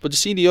season, but to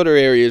see the other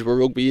areas where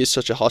rugby is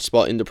such a hot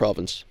spot in the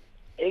province.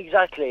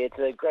 Exactly. It's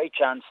a great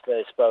chance to,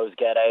 I suppose,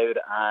 get out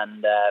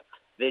and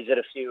visit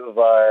a few of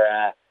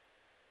our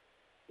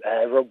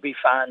rugby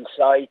fan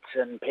sites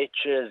and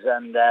pitches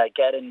and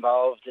get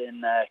involved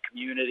in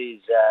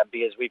communities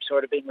because we've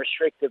sort of been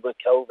restricted with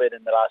COVID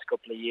in the last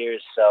couple of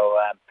years. So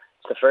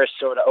it's the first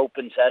sort of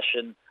open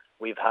session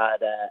we've had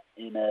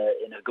in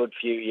a good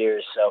few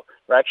years. So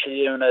we're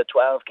actually doing a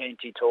 12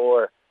 county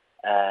tour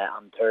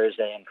on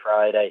Thursday and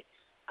Friday,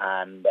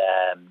 and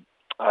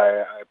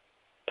our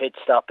pit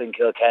stop in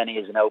Kilkenny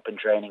is an open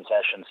training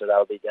session, so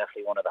that'll be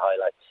definitely one of the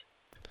highlights.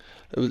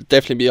 It will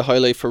definitely be a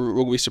highlight for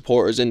rugby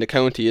supporters in the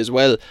county as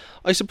well.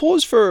 I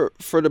suppose for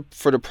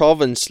the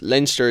province,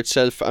 Leinster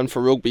itself, and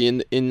for rugby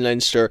in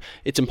Leinster,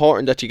 it's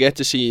important that you get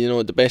to see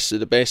the best of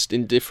the best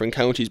in different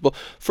counties. But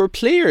for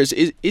players,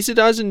 is it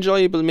as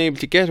enjoyable maybe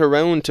to get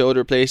around to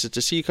other places,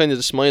 to see kind of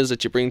the smiles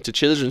that you bring to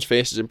children's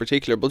faces in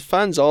particular, but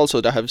fans also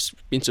that have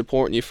been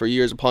supporting you for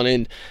years upon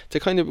end,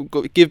 to kind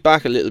of give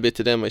back a little bit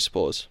to them, I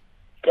suppose?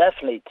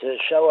 Definitely, to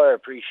show our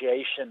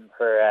appreciation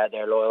for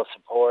their loyal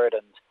support,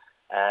 and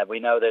we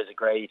know there's a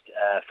great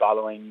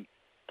following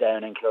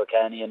down in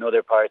Kilkenny and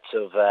other parts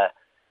of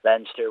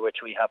Leinster, which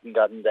we haven't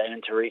gotten down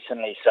to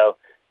recently. So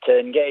to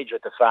engage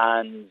with the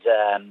fans,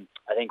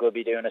 I think we'll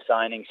be doing a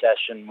signing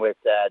session with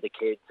the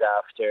kids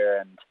after,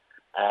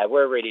 and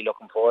we're really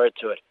looking forward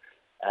to it.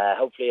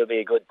 Hopefully it'll be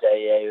a good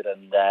day out,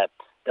 and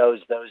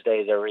those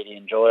days are really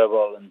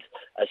enjoyable. And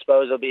I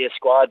suppose it'll be a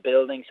squad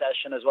building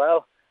session as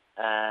well,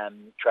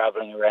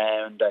 travelling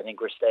around. I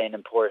think we're staying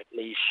in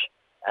Portlaoise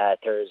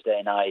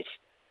Thursday night.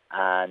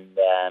 And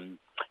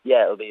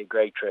it'll be a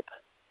great trip.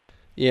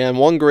 Yeah, and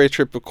one great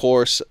trip, of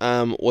course,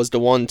 was the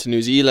one to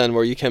New Zealand,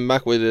 where you came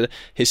back with a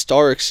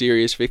historic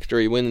series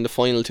victory, winning the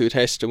final 2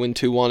 tests to win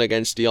 2-1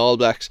 against the All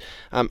Blacks.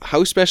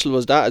 How special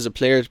was that as a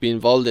player to be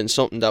involved in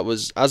something that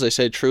was, as I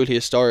said, truly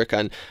historic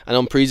and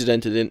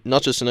unprecedented, in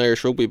not just in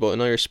Irish rugby but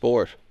in Irish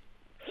sport?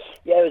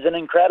 Yeah, it was an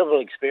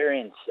incredible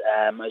experience.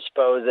 I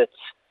suppose it's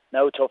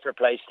no tougher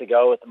place to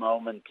go at the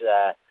moment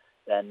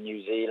than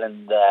New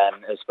Zealand.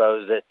 I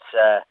suppose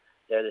it's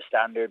they're the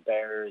standard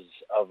bearers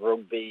of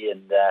rugby,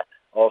 and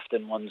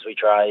often ones we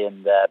try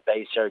and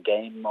base our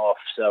game off.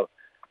 So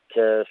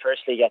to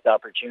firstly get the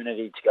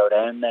opportunity to go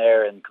down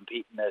there and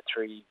compete in a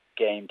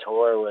 3-game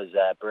tour was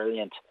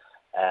brilliant.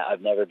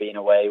 I've never been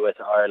away with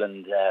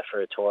Ireland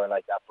for a tour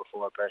like that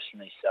before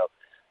personally. So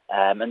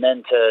and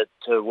then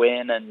to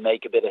win and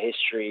make a bit of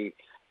history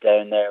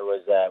down there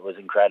was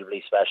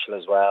incredibly special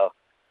as well.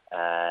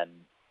 I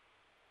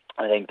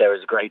think there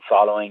was a great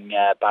following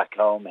back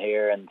home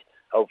here, and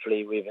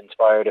hopefully we've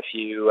inspired a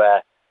few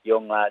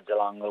young lads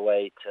along the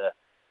way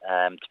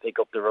to pick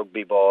up the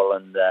rugby ball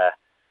and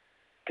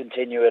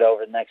continue it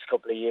over the next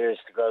couple of years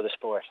to grow the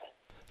sport.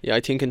 Yeah, I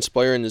think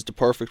inspiring is the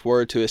perfect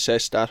word to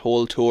assess that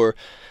whole tour.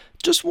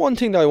 Just one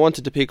thing that I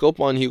wanted to pick up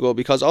on, Hugo,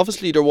 because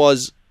obviously there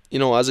was,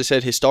 as I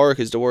said, historic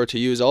is the word to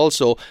use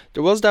also.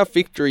 There was that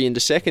victory in the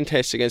second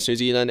test against New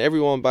Zealand,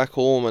 everyone back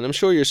home, and I'm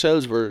sure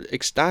yourselves were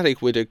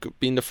ecstatic with it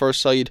being the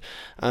first side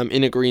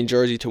in a green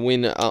jersey to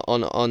win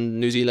on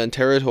New Zealand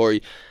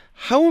territory.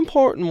 How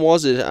important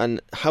was it,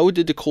 and how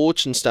did the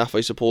coaching staff,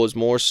 I suppose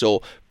more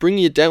so, bring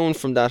you down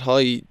from that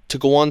high to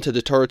go on to the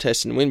third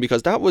test and win?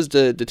 Because that was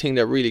the thing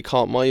that really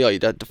caught my eye,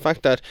 that the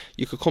fact that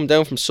you could come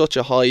down from such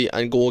a high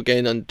and go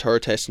again on the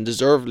third test and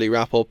deservedly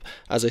wrap up,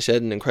 as I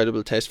said, an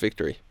incredible test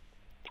victory.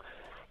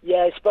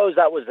 Yeah, I suppose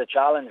that was the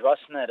challenge,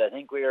 wasn't it? I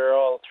think we were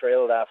all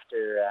thrilled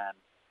after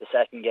the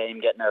second game,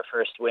 getting our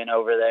first win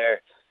over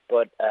there.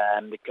 But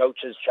the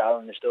coaches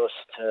challenged us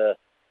to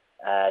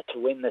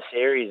win the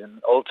series,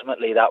 and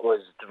ultimately that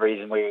was the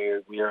reason we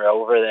were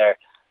over there.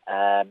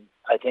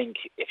 I think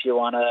if you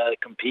want to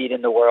compete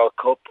in the World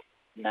Cup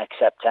next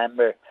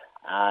September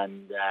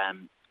and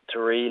to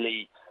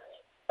really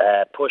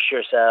push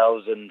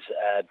yourselves and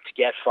to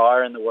get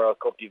far in the World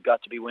Cup, you've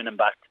got to be winning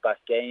back-to-back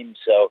games.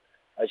 So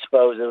I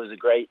suppose it was a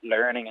great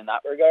learning in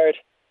that regard.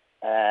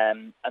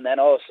 And then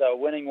also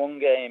winning one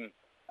game,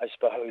 I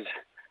suppose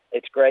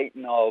it's great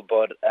and all,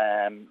 but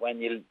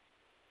when you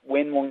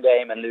win one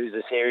game and lose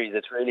a series,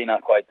 it's really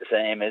not quite the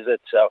same, is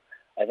it? So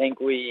I think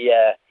we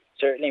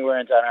certainly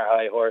weren't on our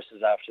high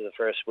horses after the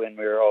first win.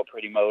 We were all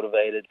pretty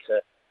motivated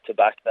to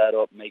back that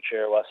up, make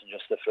sure it wasn't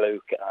just a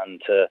fluke, and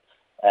to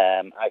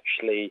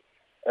actually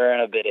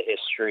earn a bit of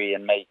history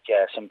and make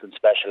something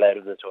special out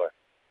of the tour.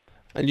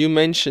 And you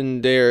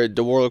mentioned there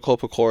the World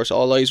Cup, of course.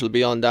 All eyes will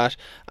be on that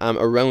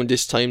around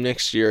this time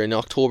next year in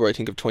October, I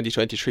think, of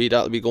 2023.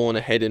 That'll be going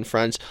ahead in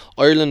France.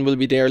 Ireland will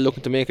be there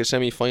looking to make a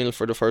semi-final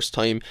for the first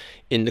time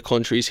in the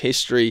country's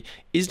history.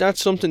 Is that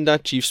something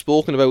that you've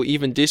spoken about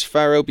even this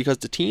far out? Because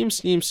the team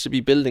seems to be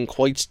building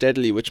quite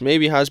steadily, which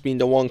maybe has been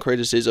the one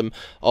criticism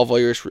of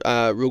Irish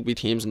rugby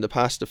teams in the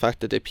past, the fact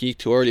that they peaked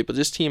too early. But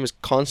this team is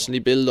constantly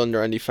built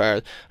under Andy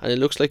Farrell, and it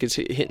looks like it's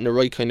hitting the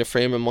right kind of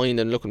frame of mind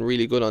and looking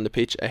really good on the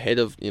pitch ahead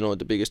of,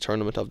 the biggest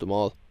tournament of them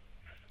all.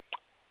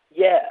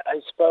 Yeah,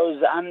 I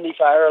suppose Andy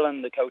Farrell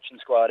and the coaching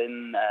squad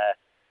in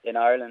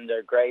Ireland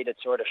are great at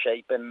sort of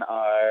shaping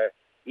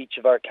each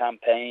of our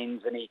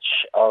campaigns and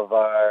each of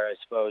our, I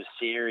suppose,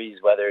 series,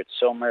 whether it's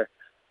summer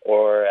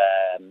or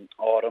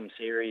autumn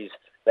series,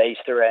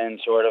 based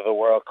around sort of a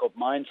World Cup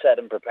mindset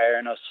and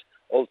preparing us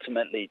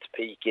ultimately to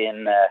peak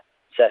in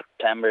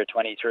September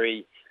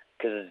 23,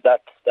 because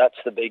that's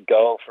the big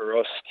goal for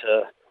us,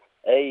 to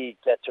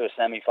get to a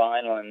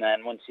semi-final, and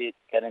then once you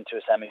get into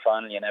a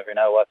semi-final, you never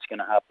know what's going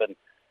to happen.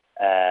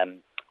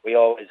 We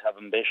always have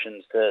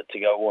ambitions to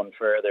go one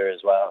further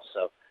as well.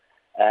 So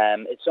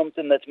it's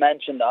something that's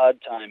mentioned odd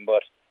time,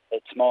 but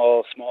it's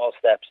small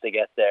steps to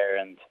get there,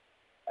 and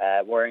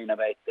worrying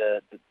about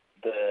the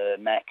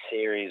next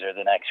series or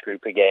the next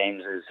group of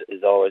games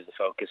is always the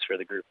focus for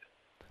the group.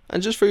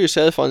 And just for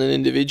yourself on an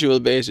individual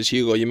basis,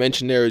 Hugo, you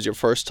mentioned there was your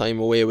first time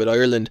away with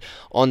Ireland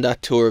on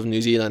that tour of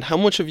New Zealand. How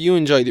much have you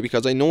enjoyed it?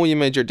 Because I know you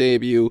made your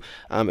debut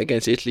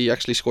against Italy. You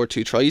actually scored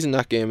 2 tries in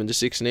that game in the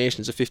Six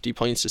Nations, a 50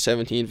 points to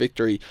 17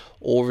 victory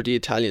over the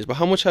Italians. But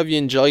how much have you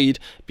enjoyed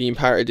being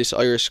part of this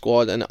Irish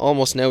squad? And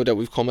almost now that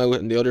we've come out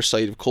on the other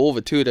side of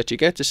COVID too, that you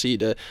get to see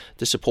the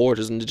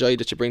supporters and the joy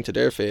that you bring to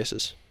their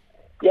faces.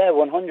 Yeah,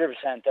 100%.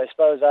 I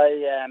suppose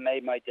I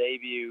made my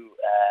debut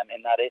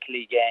in that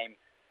Italy game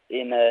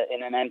in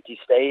an empty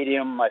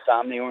stadium. My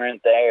family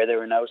weren't there. There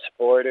were no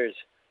supporters.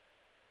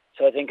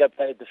 So I think I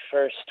played the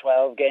first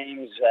 12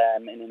 games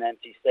in an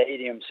empty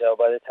stadium. So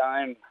by the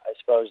time, I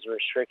suppose, the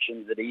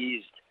restrictions had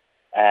eased,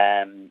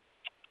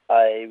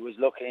 I was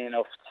lucky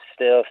enough to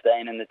still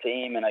staying in the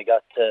team, and I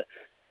got to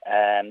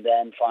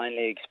then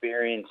finally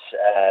experience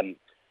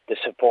the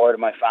support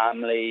of my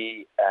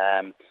family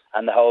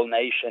and the whole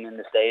nation in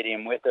the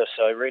stadium with us.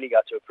 So I really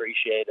got to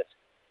appreciate it.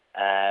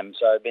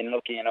 So I've been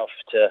lucky enough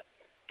to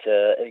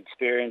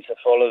experience a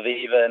full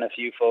Aviva and a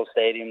few full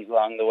stadiums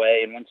along the way,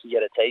 and once you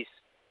get a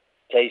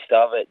taste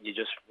of it, you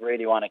just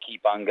really want to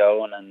keep on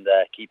going and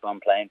keep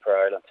on playing for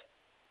Ireland.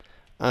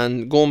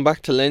 And going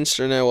back to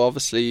Leinster now,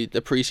 obviously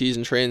the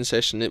pre-season training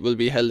session, it will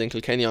be held in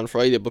Kilkenny on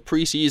Friday, but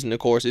pre-season of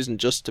course isn't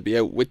just to be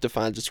out with the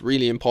fans. It's a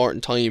really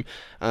important time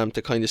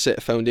to kind of set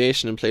a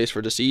foundation in place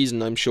for the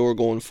season, I'm sure,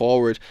 going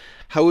forward.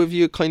 How have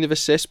you kind of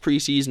assessed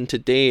pre-season to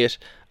date?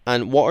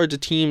 And what are the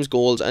team's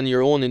goals and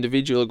your own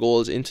individual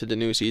goals into the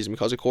new season?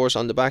 Because, of course,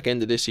 on the back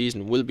end of this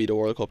season will be the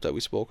World Cup that we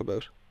spoke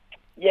about.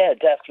 Yeah,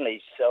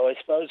 definitely. So I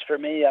suppose for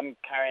me, I'm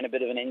carrying a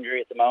bit of an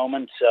injury at the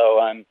moment, so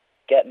I'm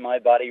getting my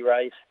body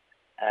right.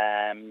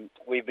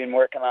 We've been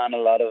working on a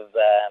lot of,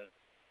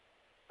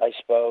 I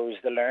suppose,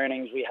 the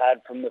learnings we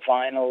had from the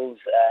finals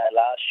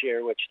last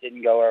year, which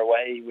didn't go our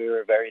way. We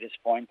were very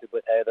disappointed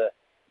with how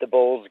the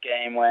Bulls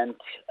game went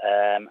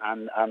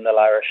and the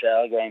La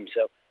Rochelle game.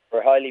 So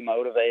we're highly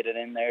motivated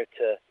in there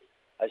to,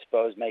 I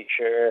suppose, make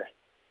sure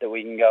that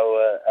we can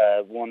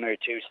go 1 or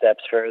 2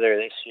 steps further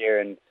this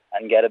year and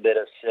get a bit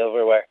of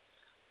silverware.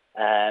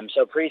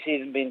 So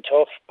pre-season been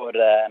tough, but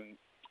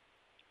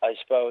I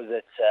suppose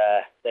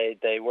it's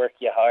they work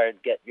you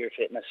hard, get your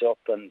fitness up,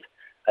 and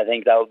I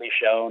think that will be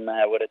shown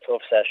with a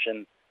tough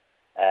session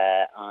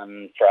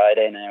on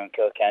Friday now in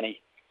Kilkenny.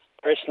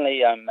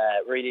 Personally, I'm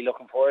really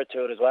looking forward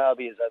to it as well,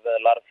 because I have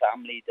a lot of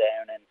family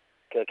down in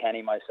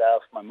Kilkenny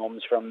myself. My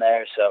mum's from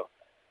there, so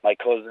my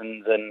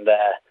cousins and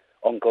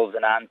uncles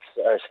and aunts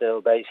are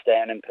still based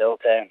down in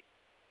Piltown.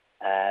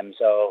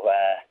 So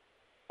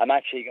I'm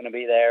actually going to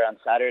be there on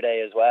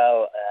Saturday as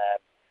well.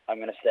 I'm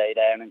going to stay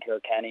down in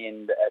Kilkenny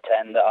and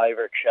attend the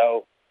Ivoric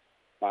show.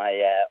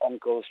 My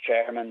uncle's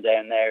chairman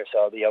down there, so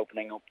I'll be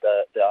opening up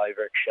the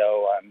Ivoric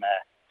show on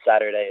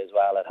Saturday as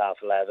well at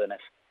 11:30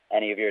 if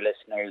any of your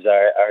listeners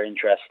are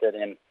interested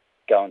in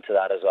going to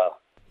that as well.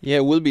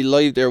 Yeah, we'll be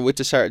live there with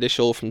the Saturday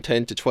show from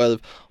 10 to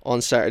 12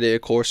 on Saturday.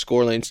 Of course,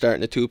 Scoreline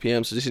starting at 2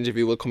 p.m, so this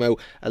interview will come out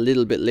a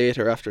little bit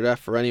later after that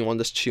for anyone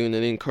that's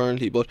tuning in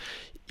currently. But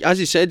as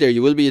you said there,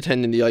 you will be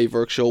attending the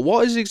Ivoric show.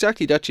 What is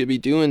exactly that you'll be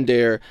doing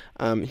there,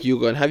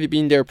 Hugo? And have you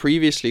been there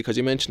previously? Because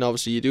you mentioned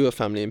obviously you do have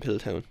family in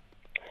Piltown.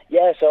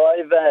 Yeah, so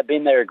I've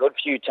been there a good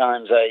few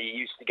times. I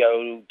used to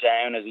go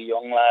down as a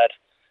young lad.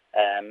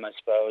 I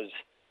suppose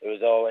it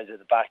was always at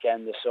the back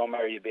end of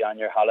summer. You'd be on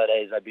your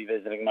holidays. I'd be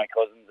visiting my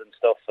cousins and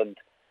stuff, and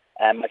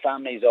my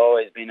family's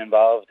always been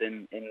involved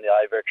in the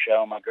Ivoric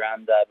show. My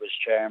granddad was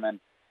chairman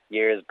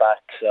years back,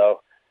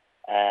 so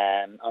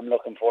I'm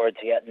looking forward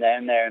to getting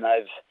down there, and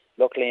I've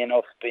luckily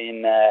enough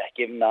been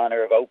given the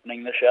honour of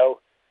opening the show,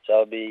 so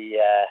I'll be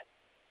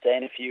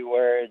saying a few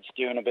words,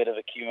 doing a bit of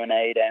a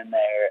Q&A down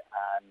there,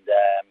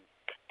 and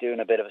doing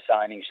a bit of a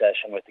signing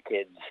session with the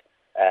kids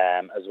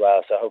as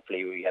well, so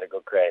hopefully we get a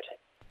good crowd.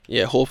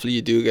 Yeah, hopefully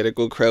you do get a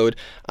good crowd.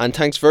 And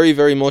thanks very,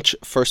 very much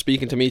for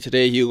speaking to me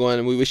today, Hugo,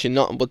 and we wish you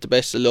nothing but the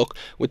best of luck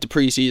with the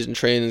pre-season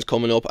trainings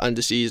coming up and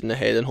the season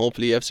ahead, and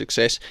hopefully you have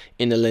success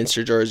in a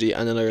Leinster jersey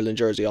and an Ireland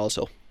jersey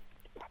also.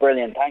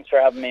 Brilliant, thanks for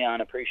having me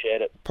on,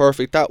 appreciate it.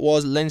 Perfect, that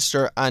was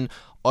Leinster and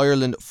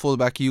Ireland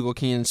fullback Hugo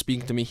Keenan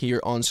speaking to me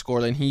here on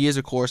Scoreline. He is,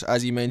 of course,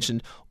 as he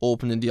mentioned,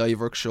 opening the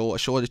Ivoric show, a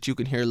show that you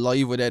can hear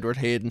live with Edward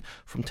Hayden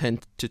from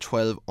 10 to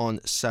 12 on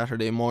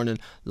Saturday morning.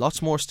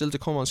 Lots more still to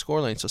come on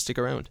Scoreline, so stick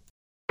around.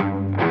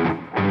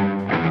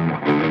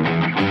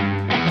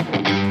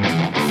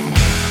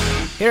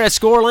 Here at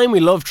Scoreline, we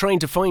love trying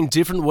to find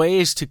different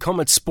ways to come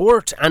at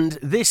sport, and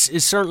this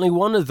is certainly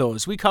one of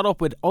those. We caught up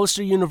with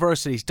Ulster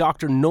University's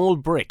Dr. Noel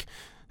Brick,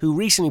 who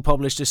recently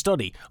published a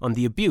study on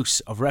the abuse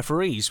of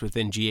referees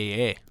within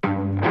GAA.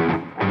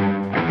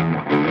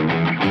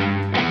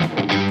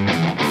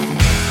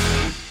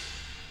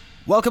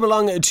 Welcome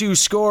along to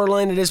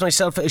Scoreline. It is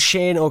myself,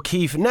 Shane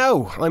O'Keefe.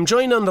 Now, I'm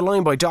joined on the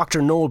line by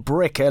Dr. Noel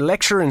Brick, a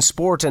lecturer in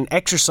sport and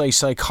exercise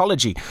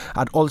psychology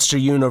at Ulster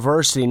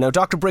University. Now,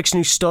 Dr. Brick's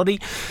new study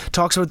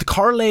talks about the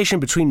correlation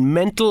between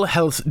mental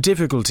health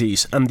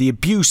difficulties and the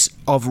abuse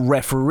of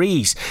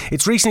referees.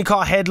 It's recently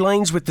caught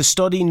headlines with the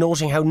study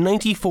noting how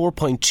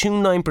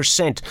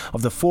 94.29%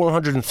 of the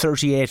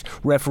 438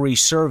 referees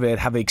surveyed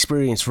have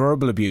experienced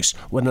verbal abuse,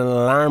 with an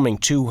alarming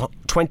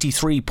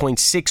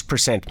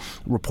 23.6%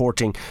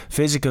 reporting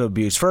physical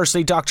abuse.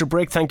 Firstly, Dr.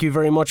 Brick, thank you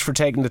very much for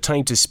taking the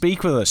time to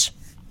speak with us.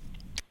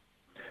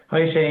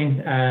 Hi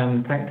Shane,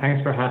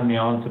 thanks for having me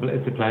on.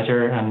 It's a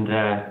pleasure, and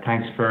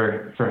thanks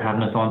for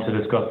having us on to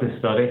discuss this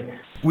study.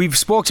 We've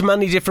spoke to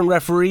many different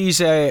referees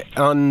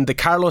on the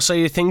Carlow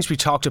side of things. We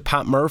talked to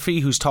Pat Murphy,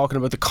 who's talking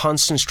about the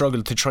constant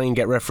struggle to try and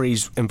get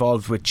referees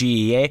involved with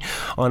GEA.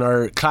 On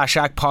our Clash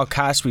Act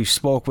podcast, we've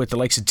spoke with the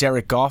likes of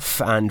Derek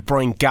Goff and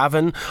Brian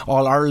Gavin,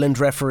 All Ireland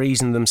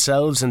referees in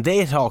themselves, and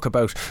they talk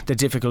about the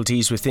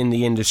difficulties within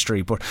the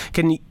industry. But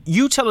can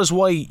you tell us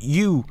why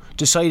you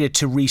decided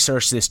to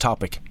research this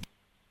topic?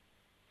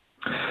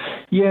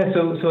 Yeah,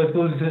 so I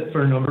suppose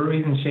for a number of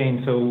reasons,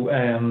 Shane. So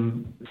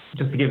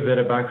just to give a bit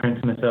of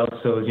background to myself,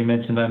 so as you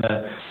mentioned, I'm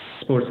a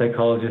sports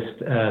psychologist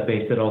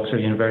based at Ulster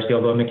University,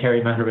 although I'm a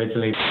Kerry man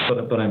originally,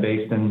 but I'm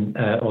based in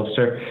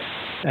Ulster.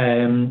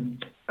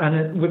 And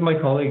with my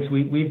colleagues,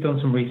 we've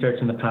done some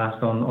research in the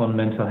past on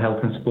mental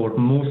health in sport,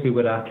 mostly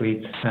with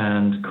athletes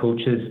and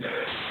coaches.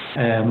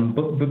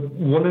 But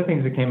one of the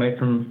things that came out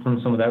from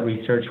some of that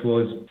research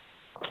was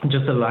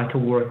just a lack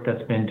of work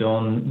that's been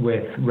done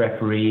with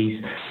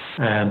referees.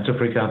 So,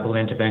 for example,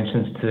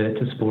 interventions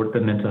to support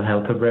the mental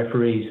health of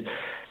referees.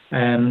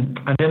 And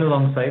then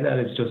alongside that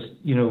is just,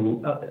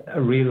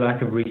 a real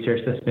lack of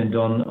research that's been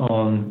done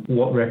on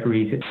what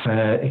referees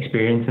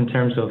experience in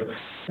terms of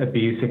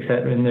abuse,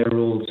 etc., in their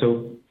role.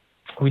 So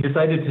we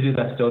decided to do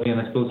that study, and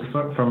I suppose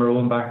from our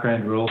own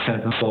background, we're all kind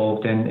of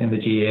involved in the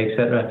GA,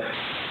 etc.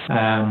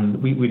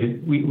 And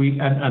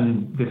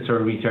this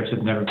sort of research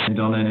has never been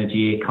done in a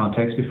GA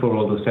context before,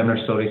 although similar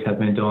studies have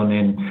been done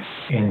in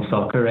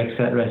soccer,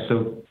 etc.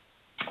 So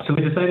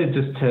we decided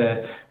just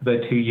to,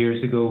 about 2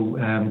 years ago,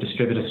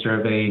 distribute a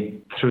survey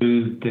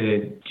through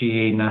the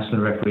GA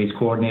National Referees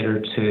Coordinator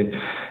to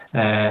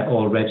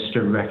all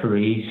registered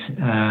referees.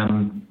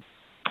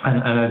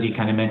 And as you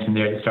kind of mentioned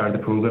there at the start of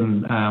the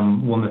programme,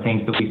 one of the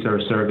things that we sort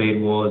of surveyed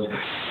was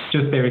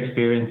just their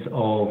experience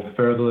of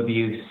verbal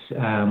abuse,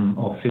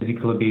 of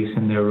physical abuse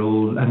in their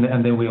role.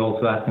 And then we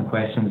also asked them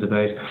questions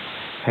about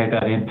how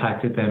that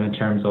impacted them in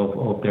terms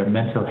of their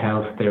mental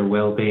health, their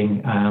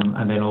well-being,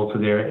 and then also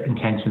their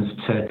intentions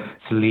to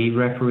leave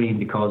refereeing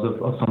because of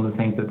some of the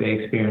things that they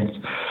experienced.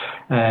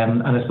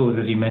 And I suppose,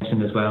 as you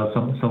mentioned as well,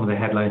 some of the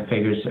headline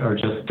figures are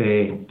just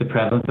the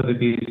prevalence of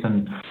abuse,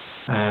 and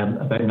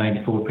about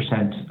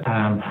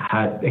 94%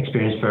 had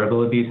experienced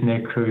verbal abuse in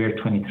their career,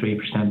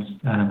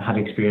 23% had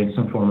experienced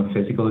some form of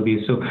physical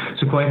abuse. So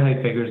quite high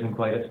figures, and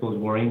quite, I suppose,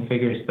 worrying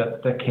figures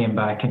that came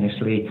back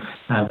initially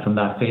from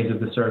that phase of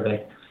the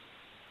survey.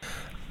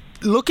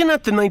 Looking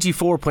at the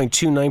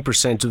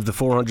 94.29% of the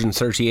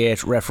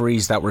 438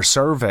 referees that were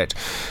surveyed,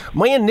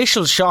 my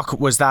initial shock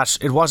was that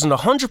it wasn't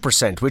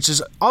 100%, which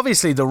is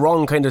obviously the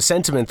wrong kind of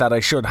sentiment that I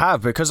should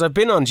have, because I've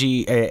been on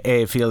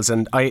GAA fields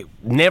and I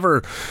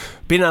never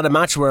been at a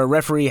match where a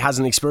referee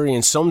hasn't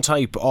experienced some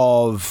type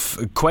of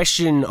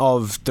question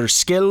of their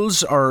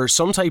skills or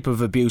some type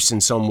of abuse in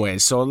some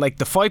ways. So like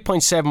the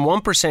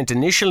 5.71%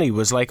 initially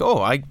was like, oh,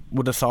 I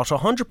would have thought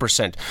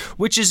 100%,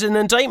 which is an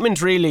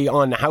indictment really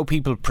on how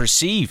people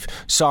perceive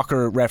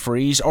soccer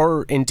referees,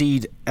 or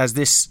indeed, as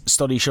this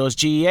study shows,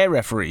 GEA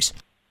referees.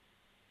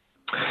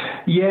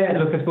 Yeah,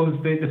 look, I suppose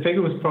the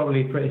figure was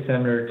probably pretty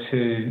similar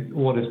to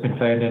what has been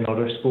found in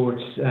other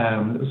sports.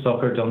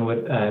 Soccer done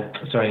with, a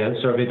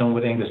survey done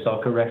with English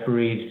soccer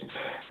referees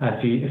a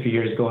few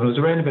years ago, and it was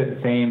around about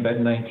the same, about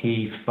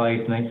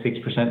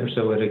 96% or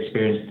so had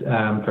experienced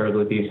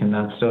verbal abuse in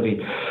that study.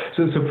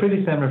 So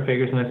pretty similar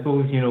figures, and I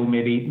suppose,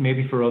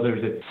 maybe for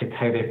others it's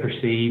how they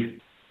perceive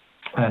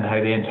and how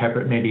they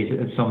interpret maybe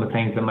some of the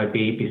things that might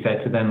be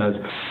said to them as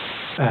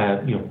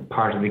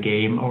part of the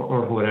game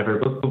or whatever.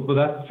 But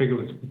that figure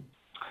was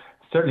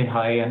certainly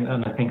high,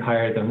 and I think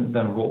higher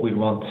than what we'd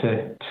want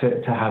to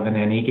have in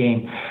any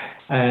game.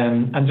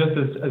 And just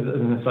as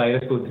an aside, I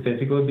suppose the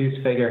physical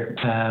abuse figure,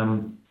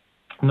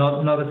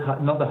 not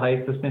the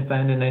highest that's been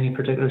found in any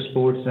particular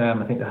sports.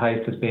 I think the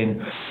highest has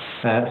been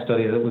a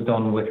study that was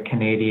done with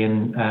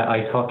Canadian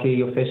ice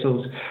hockey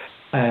officials.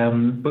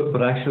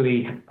 But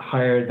actually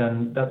higher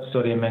than that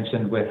study I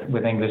mentioned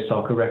with English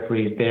soccer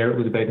referees. There it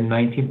was about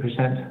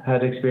 19%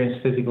 had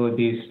experienced physical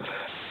abuse,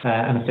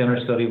 and a similar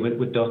study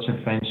with Dutch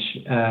and French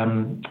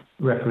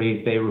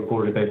referees, they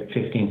reported about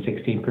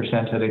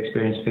 15-16% had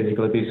experienced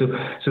physical abuse.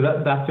 So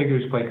that figure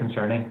is quite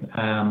concerning,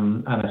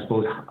 and I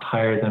suppose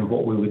higher than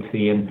what we would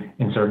see in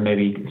sort of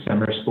maybe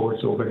similar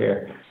sports over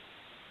here.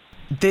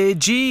 The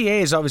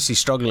GAA is obviously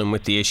struggling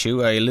with the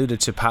issue. I alluded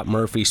to Pat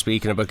Murphy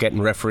speaking about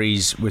getting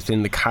referees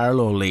within the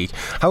Carlow League.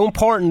 How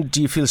important do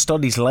you feel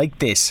studies like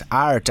this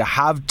are to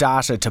have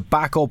data to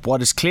back up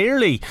what is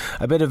clearly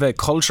a bit of a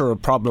cultural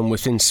problem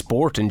within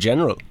sport in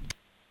general?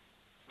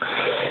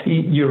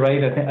 You're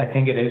right. I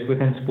think it is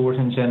within sport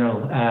in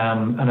general.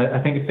 And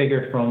I think a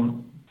figure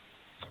from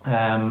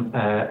an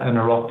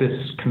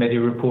Oireachtas committee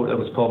report that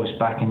was published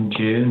back in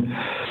June.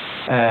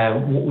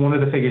 One of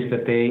the figures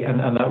that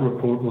and that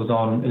report was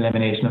on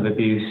elimination of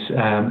abuse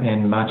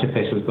in match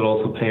officials, but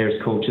also players,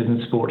 coaches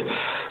in sport.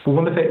 But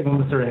one of the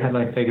sort of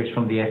headline figures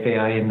from the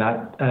FAI in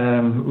that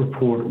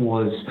report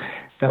was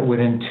that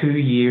within 2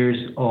 years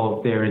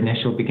of their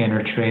initial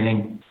beginner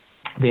training,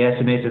 they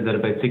estimated that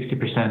about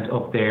 60%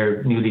 of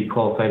their newly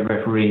qualified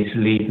referees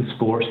leave the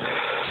sport.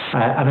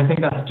 And I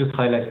think that just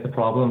highlights the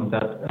problem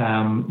that,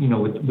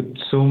 with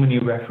so many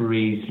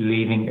referees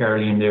leaving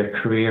early in their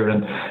career,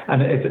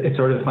 and it's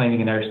sort of finding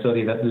in our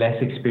study that less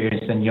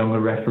experienced and younger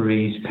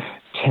referees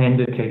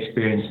tended to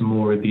experience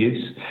more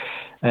abuse.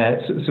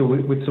 So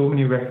with so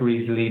many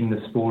referees leaving the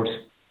sport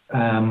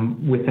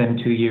within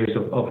 2 years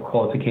of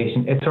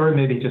qualification, it sort of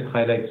maybe just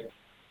highlights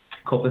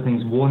a couple of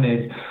things. One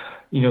is,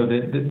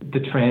 the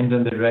trend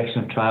and the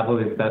direction of travel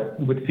is that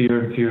with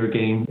fewer and fewer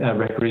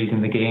referees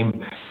in the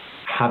game,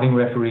 having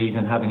referees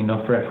and having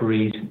enough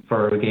referees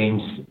for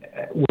games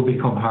will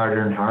become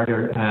harder and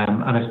harder.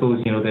 And I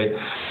suppose, the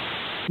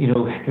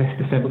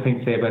simple thing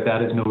to say about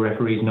that is no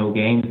referees, no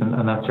games,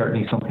 and that's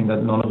certainly something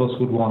that none of us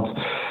would want.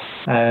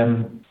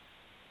 And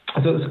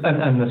I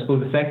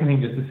suppose the second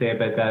thing just to say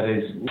about that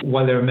is,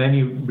 while there are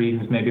many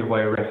reasons maybe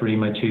why a referee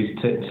might choose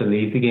to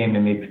leave the game,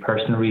 and maybe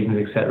personal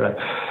reasons, etc.,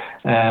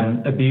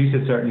 abuse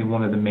is certainly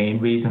one of the main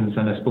reasons,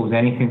 and I suppose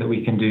anything that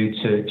we can do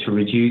to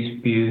reduce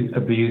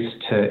abuse,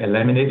 to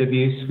eliminate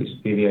abuse, which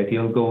would be the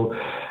ideal goal,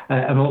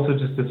 and also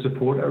just to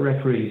support our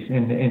referees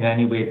in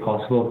any way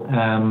possible.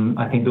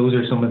 I think those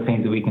are some of the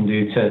things that we can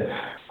do to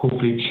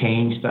hopefully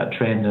change that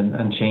trend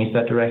and change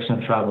that direction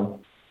of travel.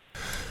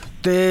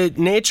 The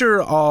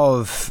nature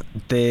of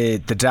the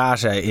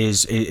data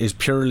is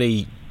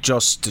purely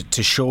just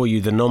to show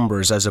you the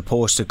numbers, as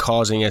opposed to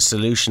causing a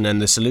solution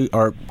and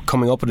or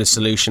coming up with a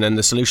solution, and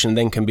the solution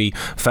then can be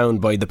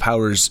found by the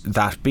powers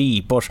that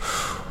be. But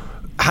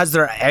has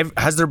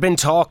there been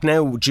talk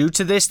now due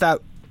to this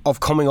of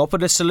coming up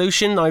with a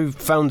solution? I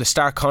found the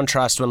stark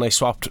contrast when I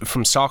swapped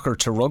from soccer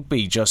to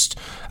rugby just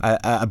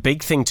a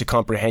big thing to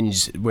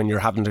comprehend when you're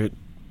having to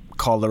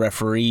call the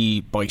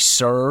referee by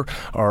sir,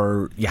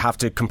 or you have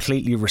to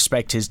completely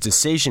respect his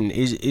decision.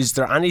 Is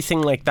there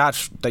anything like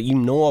that you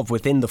know of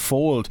within the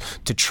fold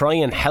to try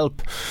and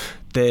help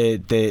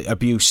the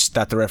abuse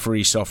that the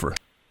referees suffer?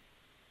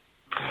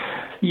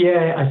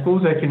 Yeah, I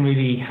suppose I can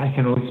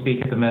only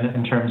speak at the minute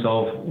in terms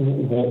of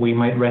what we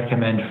might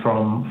recommend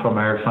from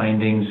our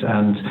findings,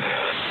 and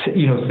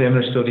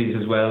similar studies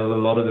as well. A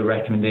lot of the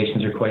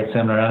recommendations are quite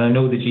similar, and I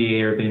know the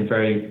GAA are being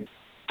very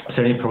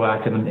certainly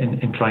proactive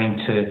in trying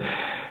to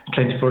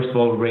first of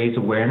all raise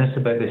awareness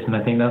about this, and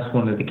I think that's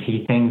one of the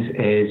key things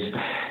is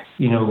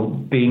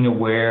being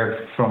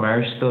aware from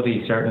our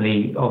study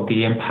certainly of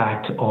the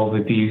impact of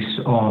abuse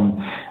on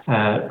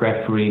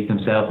referees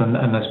themselves, and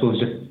I suppose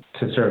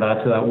just to sort of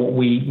add to that,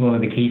 one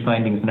of the key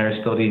findings in our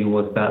study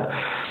was that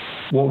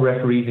what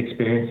referees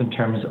experience in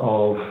terms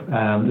of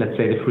let's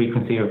say the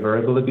frequency of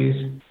verbal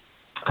abuse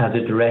has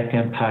a direct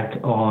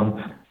impact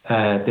on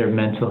their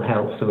mental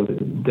health, so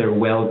their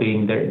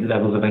well-being, their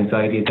levels of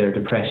anxiety, their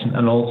depression,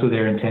 and also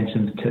their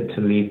intentions to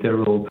leave their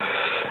role.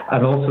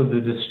 And also the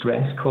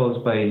distress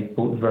caused by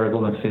both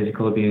verbal and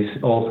physical abuse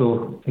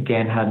also,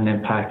 again, had an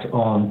impact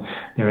on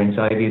their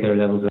anxiety, their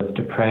levels of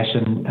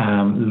depression,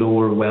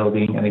 lower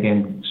well-being, and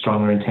again,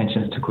 stronger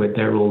intentions to quit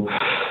their role.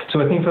 So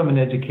I think from an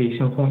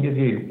educational point of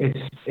view,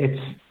 it's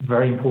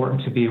very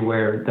important to be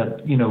aware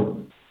that,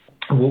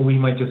 what we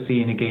might just see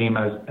in a game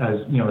as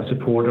a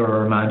supporter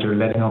or a manager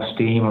letting off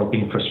steam or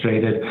being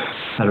frustrated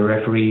at a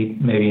referee,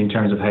 maybe in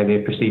terms of how they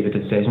perceive a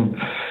decision.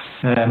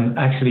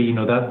 Actually,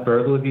 that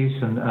verbal abuse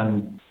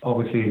and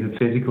obviously the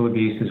physical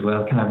abuse as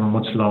well can have a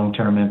much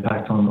long-term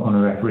impact on a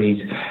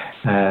referee's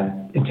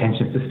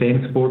intentions to stay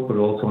in sport, but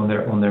also on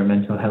their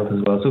mental health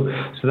as well.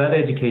 So that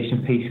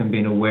education piece and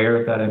being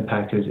aware of that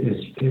impact is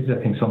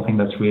I think something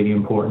that's really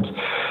important.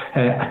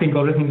 I think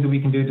other things that we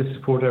can do to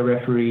support our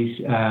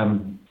referees.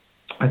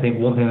 I think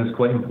one thing that's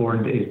quite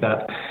important is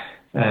that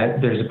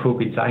there's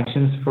appropriate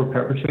sanctions for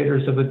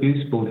perpetrators of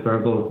abuse, both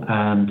verbal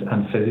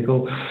and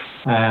physical.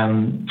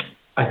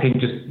 I think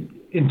just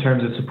in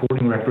terms of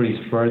supporting referees,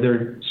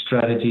 further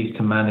strategies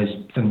to manage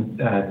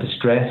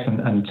distress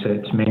and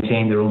to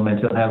maintain their own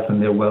mental health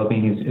and their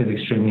well-being is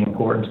extremely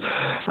important.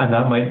 And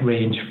that might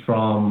range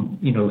from,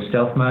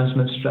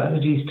 self-management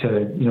strategies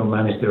to,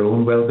 manage their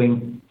own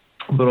well-being,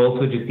 but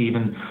also just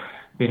even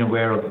being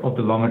aware of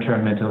the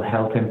longer-term mental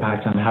health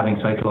impact and having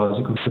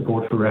psychological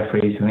support for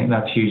referees. I think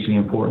that's hugely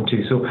important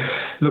too. So,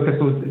 look, I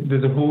suppose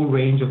there's a whole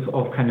range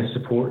of kind of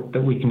support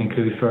that we can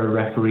include for our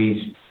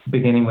referees,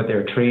 beginning with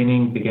their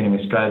training, beginning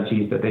with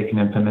strategies that they can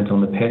implement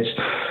on the pitch.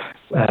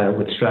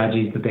 with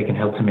strategies that they can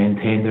help to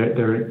maintain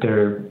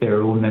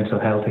their own mental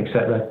health,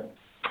 etc.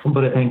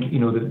 But I think,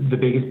 the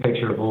biggest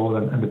picture of all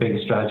and the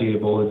biggest strategy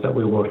of all is that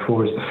we work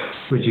towards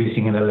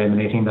reducing and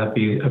eliminating that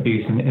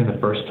abuse in the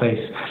first place.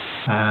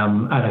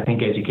 And I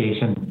think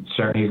education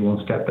certainly is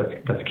one step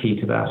that's key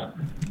to that.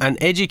 And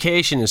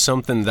education is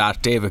something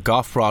that David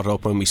Goff brought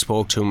up when we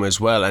spoke to him as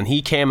well, and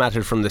he came at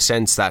it from the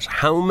sense that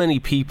how many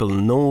people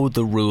know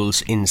the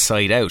rules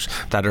inside out,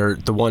 that are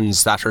the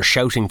ones that are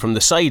shouting from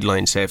the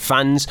sidelines, say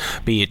fans,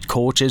 be it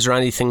coaches or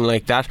anything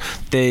like that.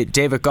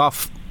 David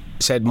Goff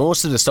said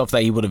most of the stuff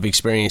that he would have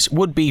experienced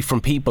would be from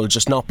people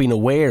just not being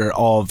aware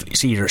of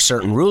either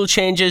certain rule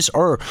changes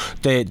or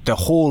the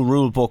whole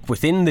rule book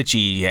within the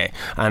GAA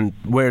and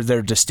where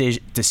their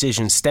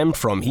decisions stemmed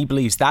from. He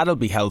believes that'll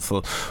be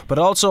helpful, but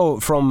also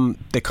from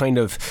the kind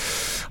of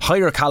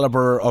higher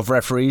calibre of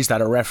referees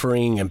that are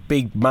refereeing in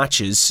big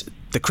matches,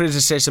 the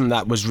criticism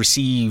that was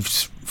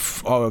received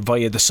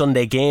via the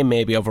Sunday game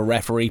maybe of a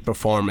referee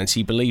performance,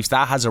 he believes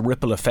that has a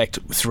ripple effect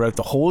throughout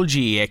the whole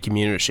GAA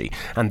community,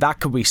 and that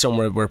could be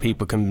somewhere where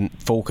people can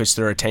focus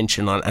their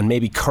attention on and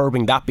maybe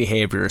curbing that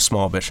behaviour a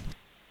small bit.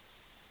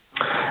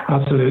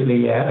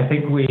 Absolutely, yeah. I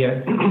think we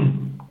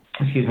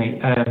excuse me,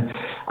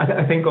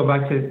 I think go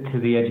back to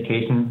the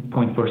education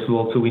point first of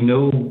all. So we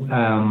know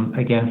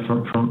again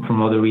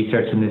from other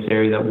research in this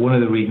area that one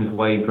of the reasons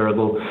why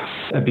verbal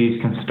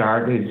abuse can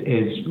start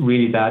is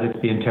really that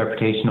it's the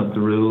interpretation of the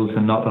rules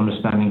and not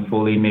understanding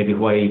fully maybe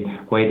why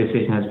a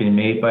decision has been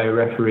made by a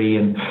referee,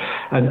 and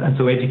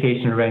so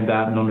education around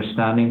that and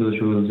understanding those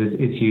rules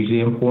is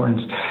hugely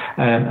important.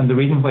 And the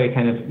reason why I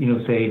kind of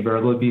say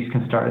verbal abuse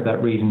can start at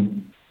that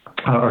reason,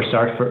 or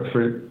start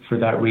for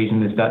that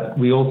reason, is that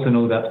we also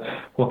know that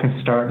what can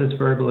start as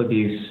verbal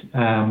abuse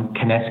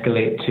can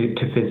escalate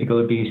to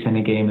physical abuse in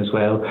a game as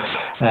well.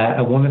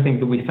 And one of the things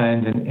that we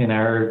found in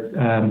our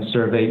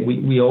survey,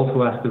 we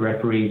also asked the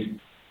referees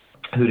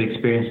who'd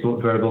experienced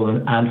both verbal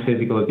and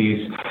physical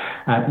abuse,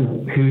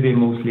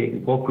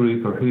 what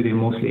group or who they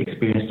mostly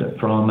experienced it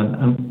from.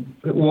 And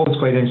what was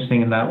quite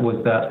interesting in that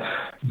was that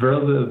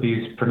verbal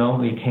abuse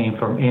predominantly came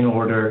from, in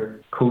order,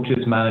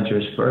 coaches,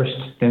 managers first,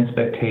 then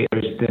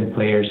spectators, then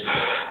players.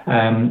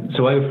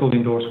 So I would fully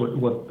endorse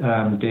what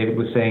David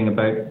was saying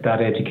about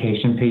that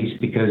education piece,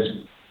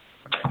 because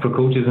for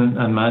coaches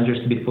and managers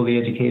to be fully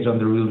educated on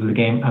the rules of the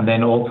game, and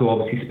then also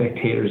obviously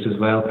spectators as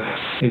well,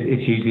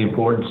 it's hugely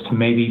important to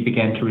maybe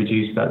begin to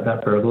reduce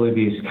that verbal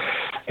abuse.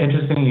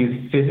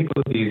 Interestingly,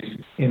 physical abuse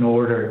in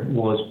order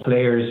was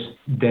players,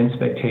 then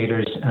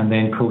spectators, and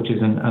then coaches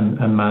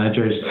and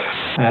managers.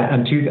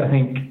 And two, I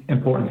think,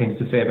 important things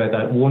to say about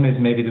that. One is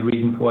maybe the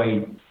reason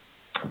why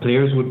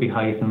players would be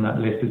highest on that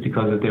list is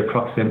because of their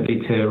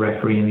proximity to a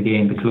referee in the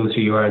game. The closer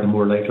you are, the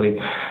more likely,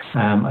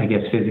 I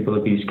guess, physical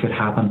abuse could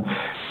happen.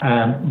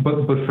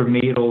 But for me,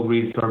 it all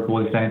really sort of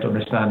boils down to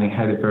understanding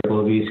how the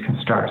verbal abuse can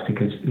start,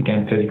 because,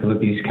 again, physical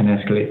abuse can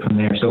escalate from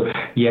there. So,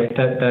 yeah,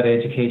 that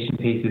education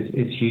piece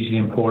is hugely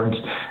important.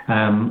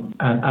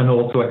 And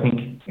also, I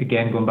think,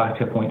 again, going back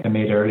to a point I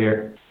made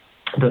earlier,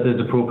 that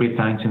there's appropriate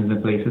sanctions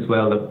in place as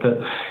well, that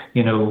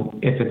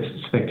if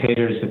it's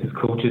spectators, if it's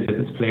coaches, if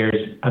it's players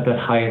at that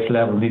highest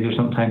level, these are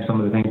sometimes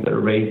some of the things that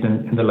are raised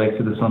in the likes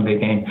of the Sunday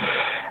game.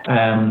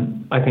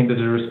 I think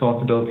there's a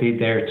responsibility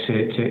there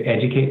to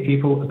educate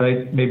people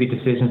about maybe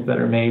decisions that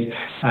are made,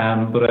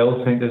 but I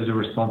also think there's a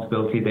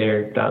responsibility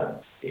there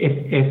that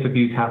if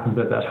abuse happens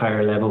at that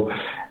higher level,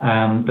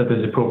 that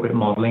there's appropriate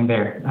modelling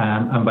there,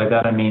 and by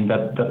that I mean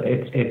that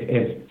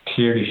it's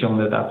clearly shown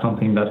that that's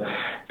something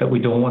that we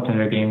don't want in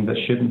our game, that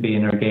shouldn't be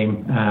in our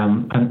game,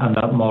 and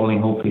that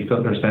modelling hopefully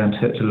filters down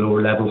to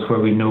lower levels where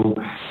we know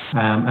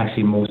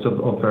actually most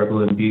of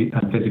verbal abuse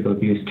and physical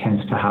abuse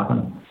tends to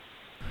happen.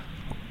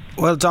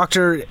 Well,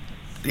 Doctor,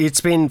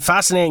 it's been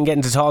fascinating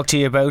getting to talk to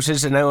you about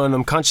it, and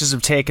I'm conscious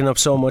of taking up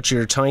so much of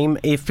your time.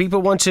 If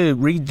people want to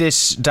read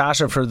this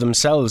data for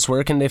themselves,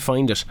 where can they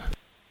find it?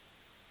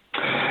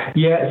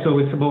 Yeah, so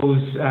I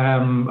suppose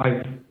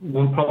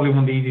probably one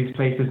of the easiest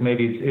places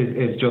maybe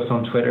is just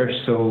on Twitter.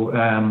 So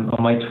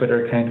on my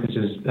Twitter account, which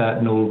is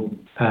Noel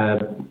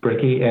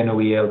Brickie,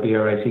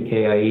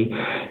 NOELBRICKIE,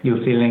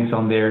 you'll see links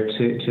on there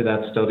to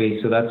that study.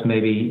 So that's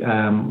maybe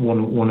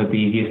one of the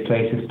easiest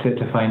places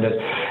to find it.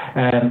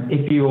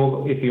 If you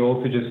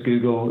also just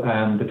Google,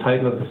 the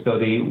title of the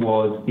study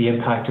was The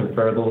Impact of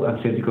Verbal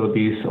and Physical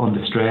Abuse on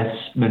Distress,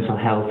 Mental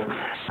Health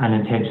and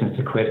Intentions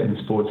to Quit in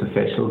Sports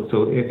Officials.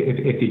 So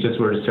if you just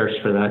were to search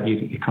for that,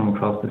 you come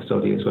across the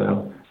study as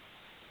well.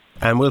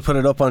 And we'll put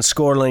it up on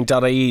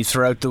scoreline.ie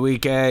throughout the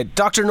week.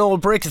 Dr. Noel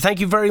Brick, thank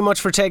you very much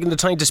for taking the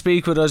time to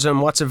speak with us on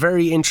what's a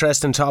very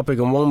interesting topic,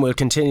 and one we'll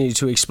continue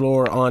to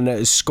explore on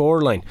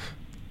Scoreline.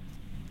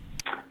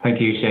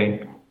 Thank you,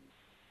 Shane.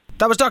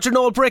 That was Dr.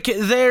 Noel Brick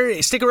there.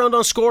 Stick around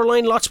on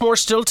Scoreline, lots more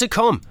still to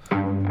come.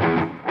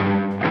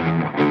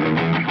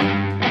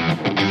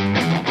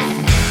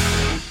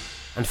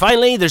 And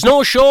finally, there's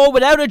no show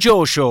without a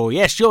Joe show.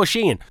 Yes, Joe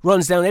Sheehan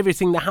runs down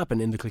everything that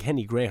happened in the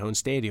Kilkenny Greyhound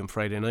Stadium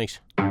Friday night.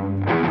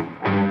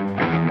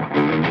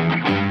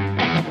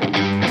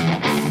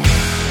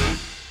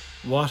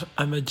 What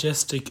a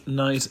majestic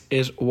night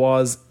it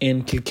was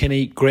in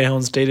Kilkenny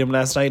Greyhound Stadium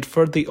last night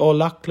for the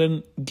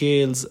O'Loughlin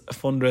Gales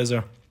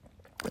fundraiser.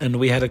 And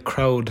we had a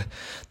crowd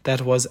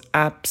that was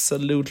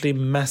absolutely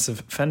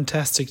massive.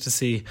 Fantastic to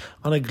see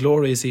on a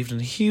glorious evening.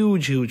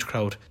 Huge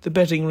crowd. The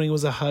betting ring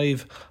was a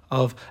hive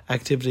of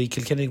activity.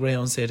 Kilkenny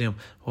Greyhound Stadium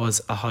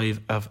was a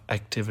hive of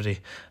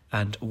activity.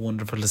 And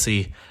wonderful to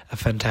see a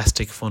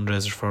fantastic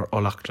fundraiser for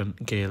O'Loughlin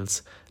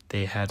Gales.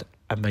 They had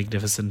a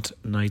magnificent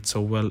night, so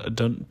well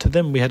done to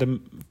them. We had a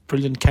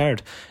brilliant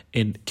card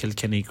in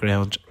Kilkenny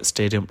Greyhound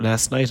Stadium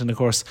last night, and of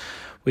course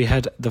we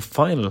had the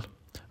final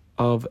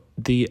of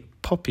the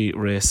puppy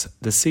race,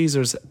 the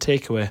Caesars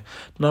Takeaway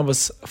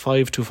Novice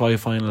 5-5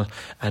 final,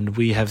 and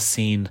we have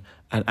seen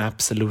an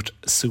absolute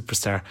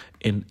superstar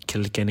in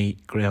Kilkenny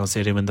Greyhound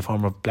Stadium in the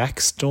form of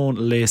Blackstone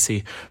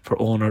Lacey for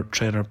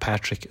owner-trainer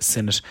Patrick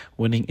Sinnott,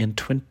 winning in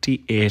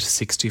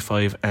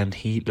 28.65, and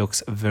he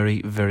looks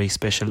very, very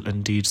special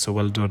indeed, so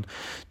well done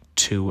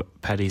to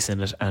Paddy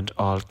Sinnott and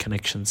all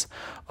connections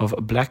of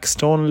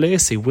Blackstone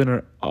Lacey,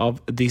 winner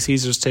of the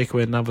Caesars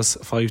Takeaway Novice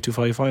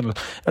 5-5 final.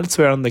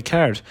 Elsewhere on the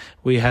card,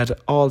 we had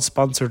all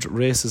sponsored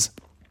races.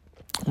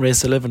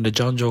 Race 11, the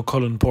John Joe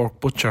Cullen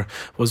Pork Butcher,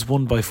 was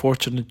won by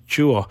Fortunate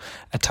Duo,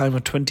 a time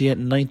of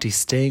 28.90,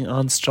 staying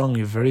on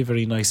strongly. Very,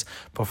 very nice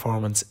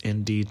performance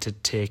indeed to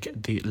take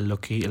the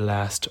lucky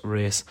last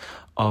race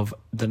of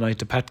the night.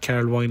 The Pat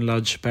Carroll Wine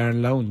Lodge Bar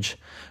and Lounge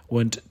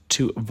went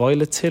to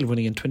Violet's Hill,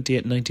 winning in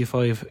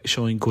 28.95,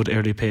 showing good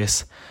early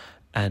pace,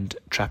 and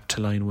Trap to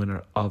Line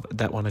winner of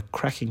that one. A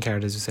cracking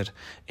card, as you said,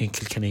 in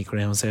Kilkenny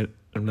Greyhound Stadium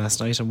last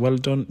night, and well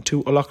done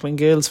to O'Loughlin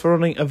Gales for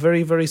running a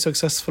very, very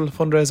successful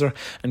fundraiser.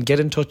 And get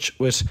in touch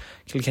with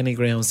Kilkenny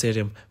Greyhound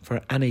Stadium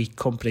for any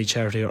company,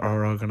 charity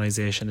or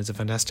organisation. It's a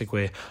fantastic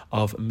way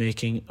of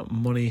making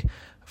money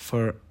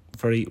for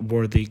very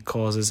worthy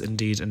causes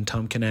indeed, and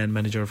Tom Kinane,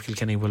 manager of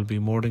Kilkenny, will be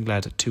more than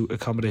glad to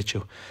accommodate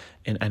you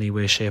in any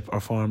way, shape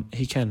or form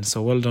he can.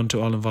 So well done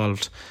to all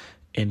involved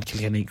in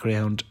Kilkenny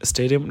Greyhound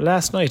Stadium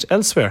last night.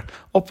 Elsewhere,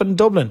 up in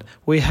Dublin,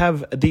 we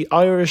have the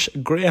Irish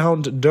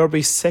Greyhound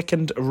Derby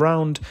second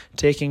round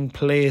taking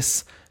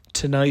place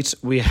tonight.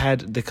 We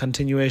had the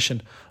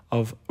continuation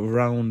of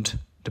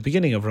the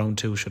beginning of round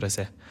 2, should I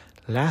say,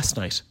 last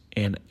night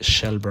in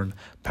Shelbourne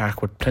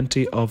Park with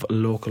plenty of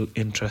local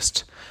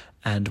interest,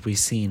 and we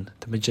seen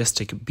the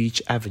majestic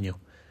Beach Avenue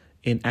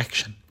in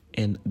action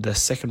in the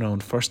second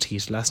round, first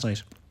heat last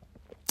night,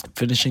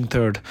 finishing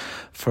third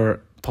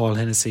for Paul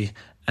Hennessy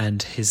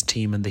and his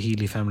team and the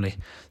Healy family,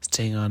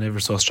 staying on ever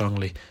so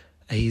strongly.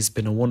 He's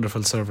been a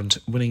wonderful servant,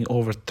 winning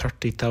over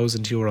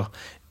 €30,000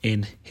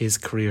 in his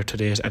career to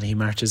date, and he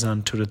marches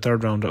on to the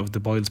third round of the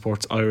Boyle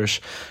Sports Irish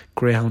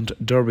Greyhound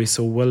Derby.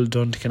 So well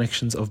done to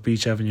connections of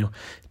Beach Avenue.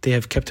 They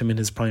have kept him in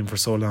his prime for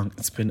so long.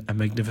 It's been a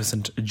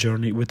magnificent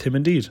journey with him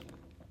indeed.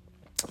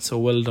 So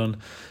well done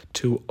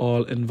to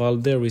all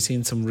involved there. We've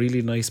seen some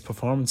really nice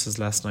performances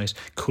last night.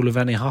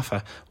 Coulivanny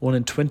Hoffa won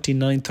in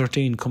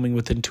 29.13, coming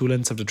within 2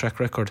 lengths of the track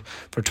record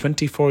for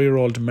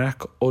 24-year-old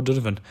Mark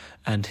O'Donovan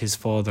and his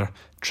father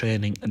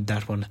training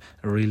that one.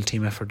 A real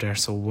team effort there,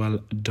 so well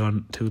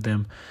done to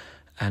them.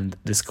 And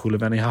this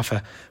Coulivanny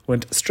Hoffa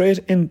went straight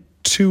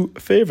into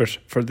favourite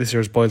for this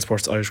year's Boyle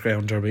Sports Irish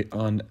Greyhound Derby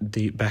on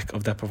the back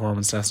of that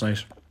performance last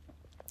night.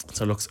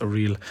 So it looks a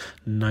real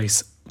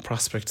nice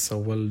prospect, so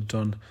well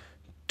done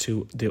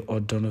to the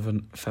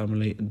O'Donovan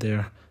family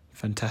there.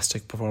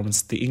 Fantastic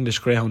performance. The English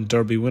Greyhound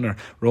Derby winner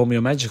Romeo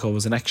Magico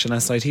was in action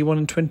last night. He won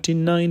in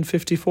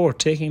 29.54,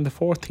 taking the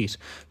fourth heat.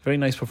 Very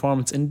nice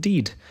performance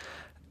indeed.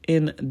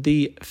 In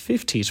the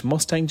fifth heat,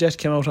 Mustang Jet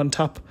came out on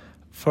top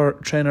for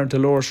trainer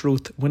Dolores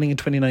Ruth, winning in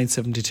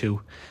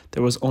 29.72.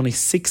 There was only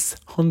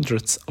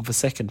 0.06 of a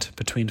second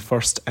between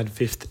first and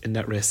fifth in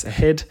that race. A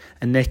head,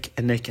 a neck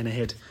and a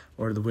head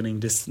were the winning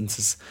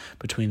distances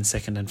between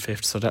second and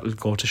fifth. So that will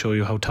go to show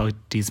you how tight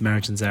these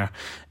margins are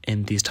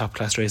in these top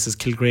class races.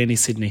 Kilgraney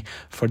Sydney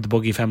for the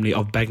Buggy family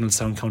of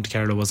Bagnallstown, County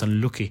Carlow, was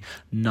unlucky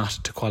not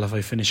to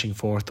qualify, finishing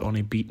fourth,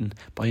 only beaten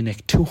by a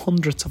neck,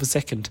 0.02 of a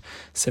second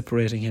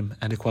separating him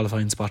and a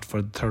qualifying spot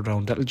for the third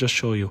round. That will just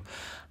show you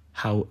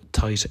how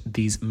tight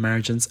these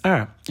margins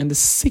are. In the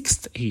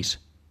sixth heat,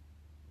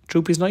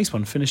 Droopy's Nice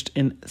One finished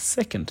in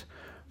second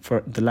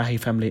for the Lahey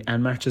family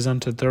and marches on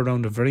to the third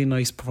round. A very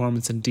nice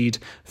performance indeed,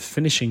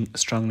 finishing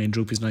strongly in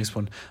Droopy's Nice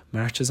One.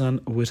 Marches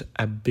on with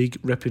a big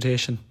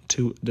reputation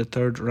to the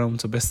third round,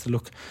 so best of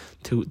luck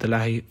to the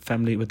Lahey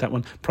family with that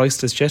one.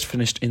 Priceless Jet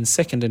finished in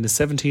second in the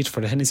seventh heat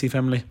for the Hennessy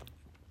family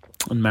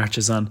and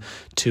marches on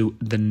to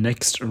the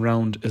next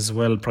round as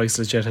well.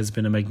 Priceless Jet has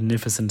been a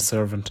magnificent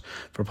servant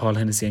for Paul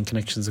Hennessy and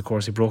connections. Of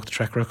course, he broke the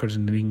track record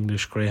in the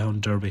English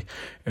Greyhound Derby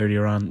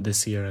earlier on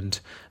this year, and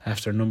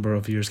after a number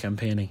of years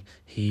campaigning,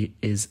 he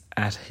is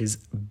at his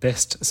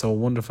best. So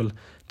wonderful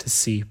to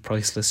see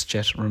Priceless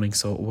Jet running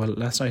so well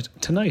last night.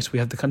 Tonight we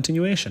have the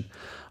continuation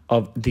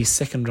of the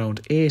second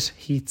round, 8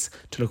 heats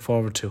to look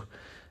forward to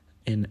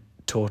in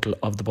total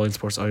of the Boyle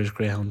Sports Irish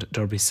Greyhound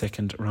Derby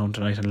second round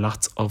tonight, and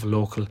lots of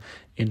local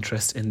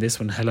interest in this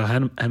one. Hello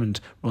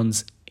Hammond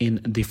runs in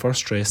the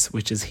first race,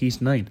 which is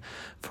Heat 9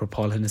 for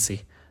Paul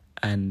Hennessy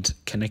and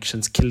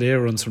Connections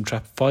Kildare runs from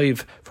trap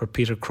 5 for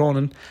Peter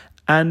Cronin.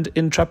 And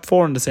in trap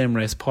 4 in the same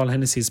race, Paul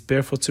Hennessy's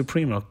Barefoot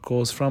Supremo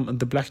goes from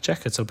the Black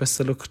Jacket. So best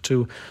of luck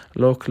to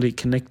locally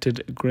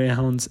connected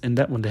greyhounds in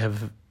that one. They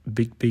have a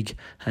big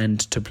hand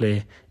to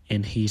play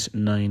in Heat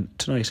 9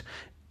 tonight.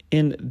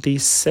 In the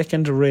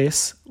second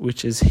race,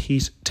 which is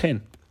Heat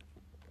 10,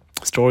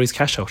 Stories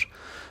Cash Out,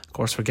 of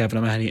course, for Gavin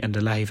O'Mahony and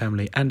the Lahey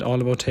family. And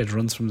All About Ted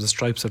runs from the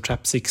stripes of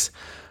trap 6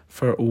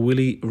 for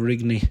Willie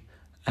Rigney.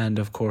 And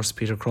of course,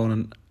 Peter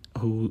Cronin,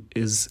 who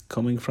is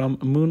coming from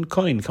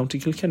Mooncoin, County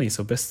Kilkenny.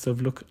 So best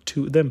of luck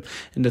to them.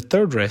 In the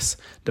third race,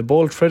 the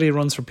Bold Freddy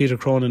runs for Peter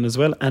Cronin as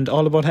well, and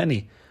All About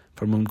Henny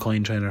for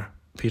Mooncoin trainer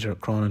Peter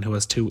Cronin, who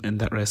has 2 in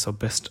that race. So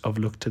best of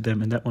luck to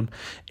them in that one.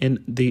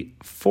 In the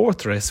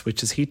fourth race,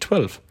 which is Heat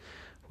 12,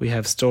 we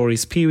have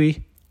Stories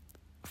Pee-wee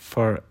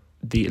for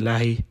the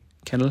Lahey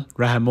Kennel,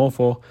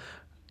 Rahamofo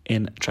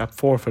in trap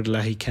 4 for the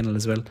Lahey Kennel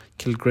as well.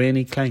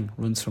 Kilgraney Clang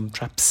runs from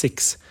trap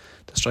 6.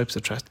 The stripes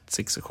of trap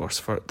 6, of course,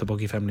 for the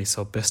Buggy family.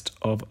 So best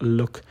of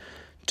luck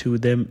to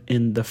them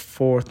in the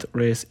fourth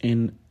race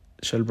in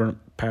Shelburne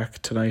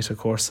Park tonight, of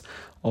course,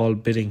 all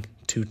bidding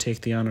to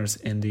take the honours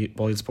in the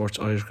Boyle Sports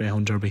Irish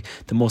Greyhound Derby,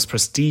 the most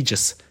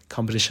prestigious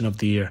competition of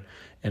the year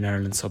in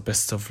Ireland. So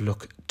best of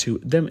luck to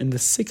them. In the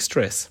sixth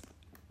race,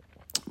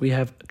 we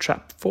have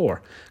trap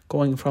 4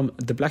 going from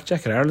the Black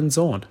Jacket, Ireland's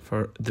Own,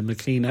 for the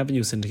McLean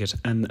Avenue Syndicate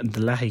and the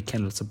Lahey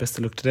Kennel. So best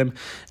of luck to them.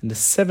 In the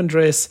seventh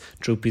race,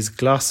 Droopy's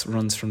Gloss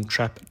runs from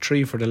trap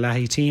 3 for the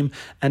Lahey team,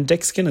 and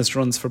Dex Guinness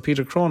runs for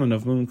Peter Cronin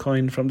of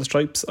Mooncoin from the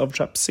stripes of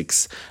trap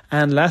 6.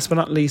 And last but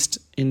not least,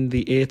 in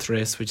the eighth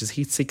race, which is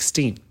Heat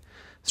 16,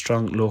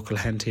 strong local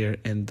hand here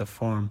in the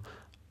form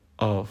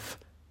of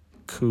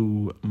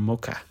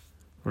Kumoka,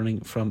 running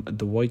from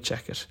the White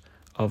Jacket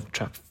of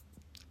trap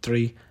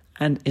 3,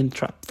 and in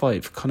trap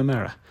 5,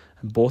 Connemara.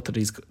 And both of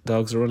these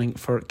dogs are running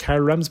for Carl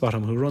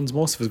Ramsbottom, who runs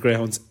most of his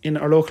greyhounds in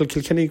our local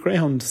Kilkenny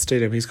Greyhound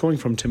Stadium. He's going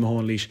from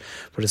Timahoe Leash,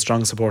 but a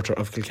strong supporter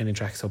of Kilkenny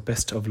Track. So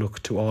best of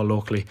luck to all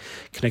locally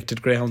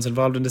connected greyhounds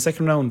involved in the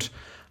second round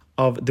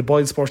of the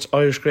Boyle Sports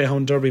Irish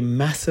Greyhound Derby.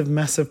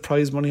 Massive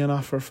prize money on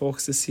offer,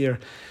 folks, this year.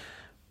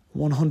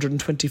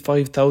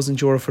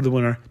 €125,000 for the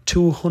winner,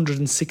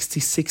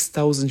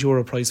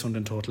 €266,000 prize fund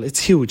in total. It's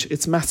huge,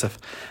 it's massive,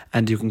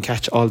 and you can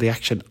catch all the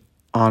action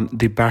on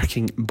the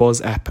Barking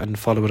Buzz app and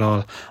follow it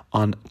all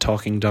on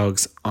Talking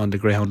Dogs on the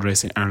Greyhound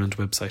Racing Ireland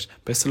website.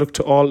 Best of luck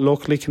to all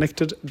locally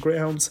connected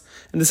greyhounds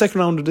in the second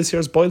round of this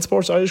year's Boyle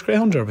Sports Irish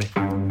Greyhound Derby.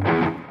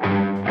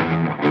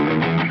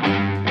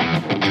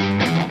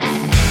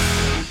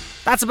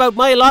 That's about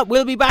my lot.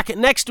 We'll be back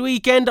next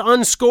weekend on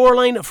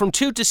Scoreline from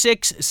 2 to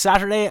 6,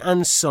 Saturday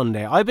and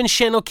Sunday. I've been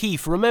Shane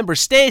O'Keefe. Remember,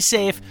 stay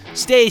safe,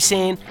 stay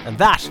sane, and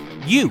that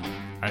you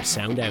are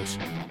sound out.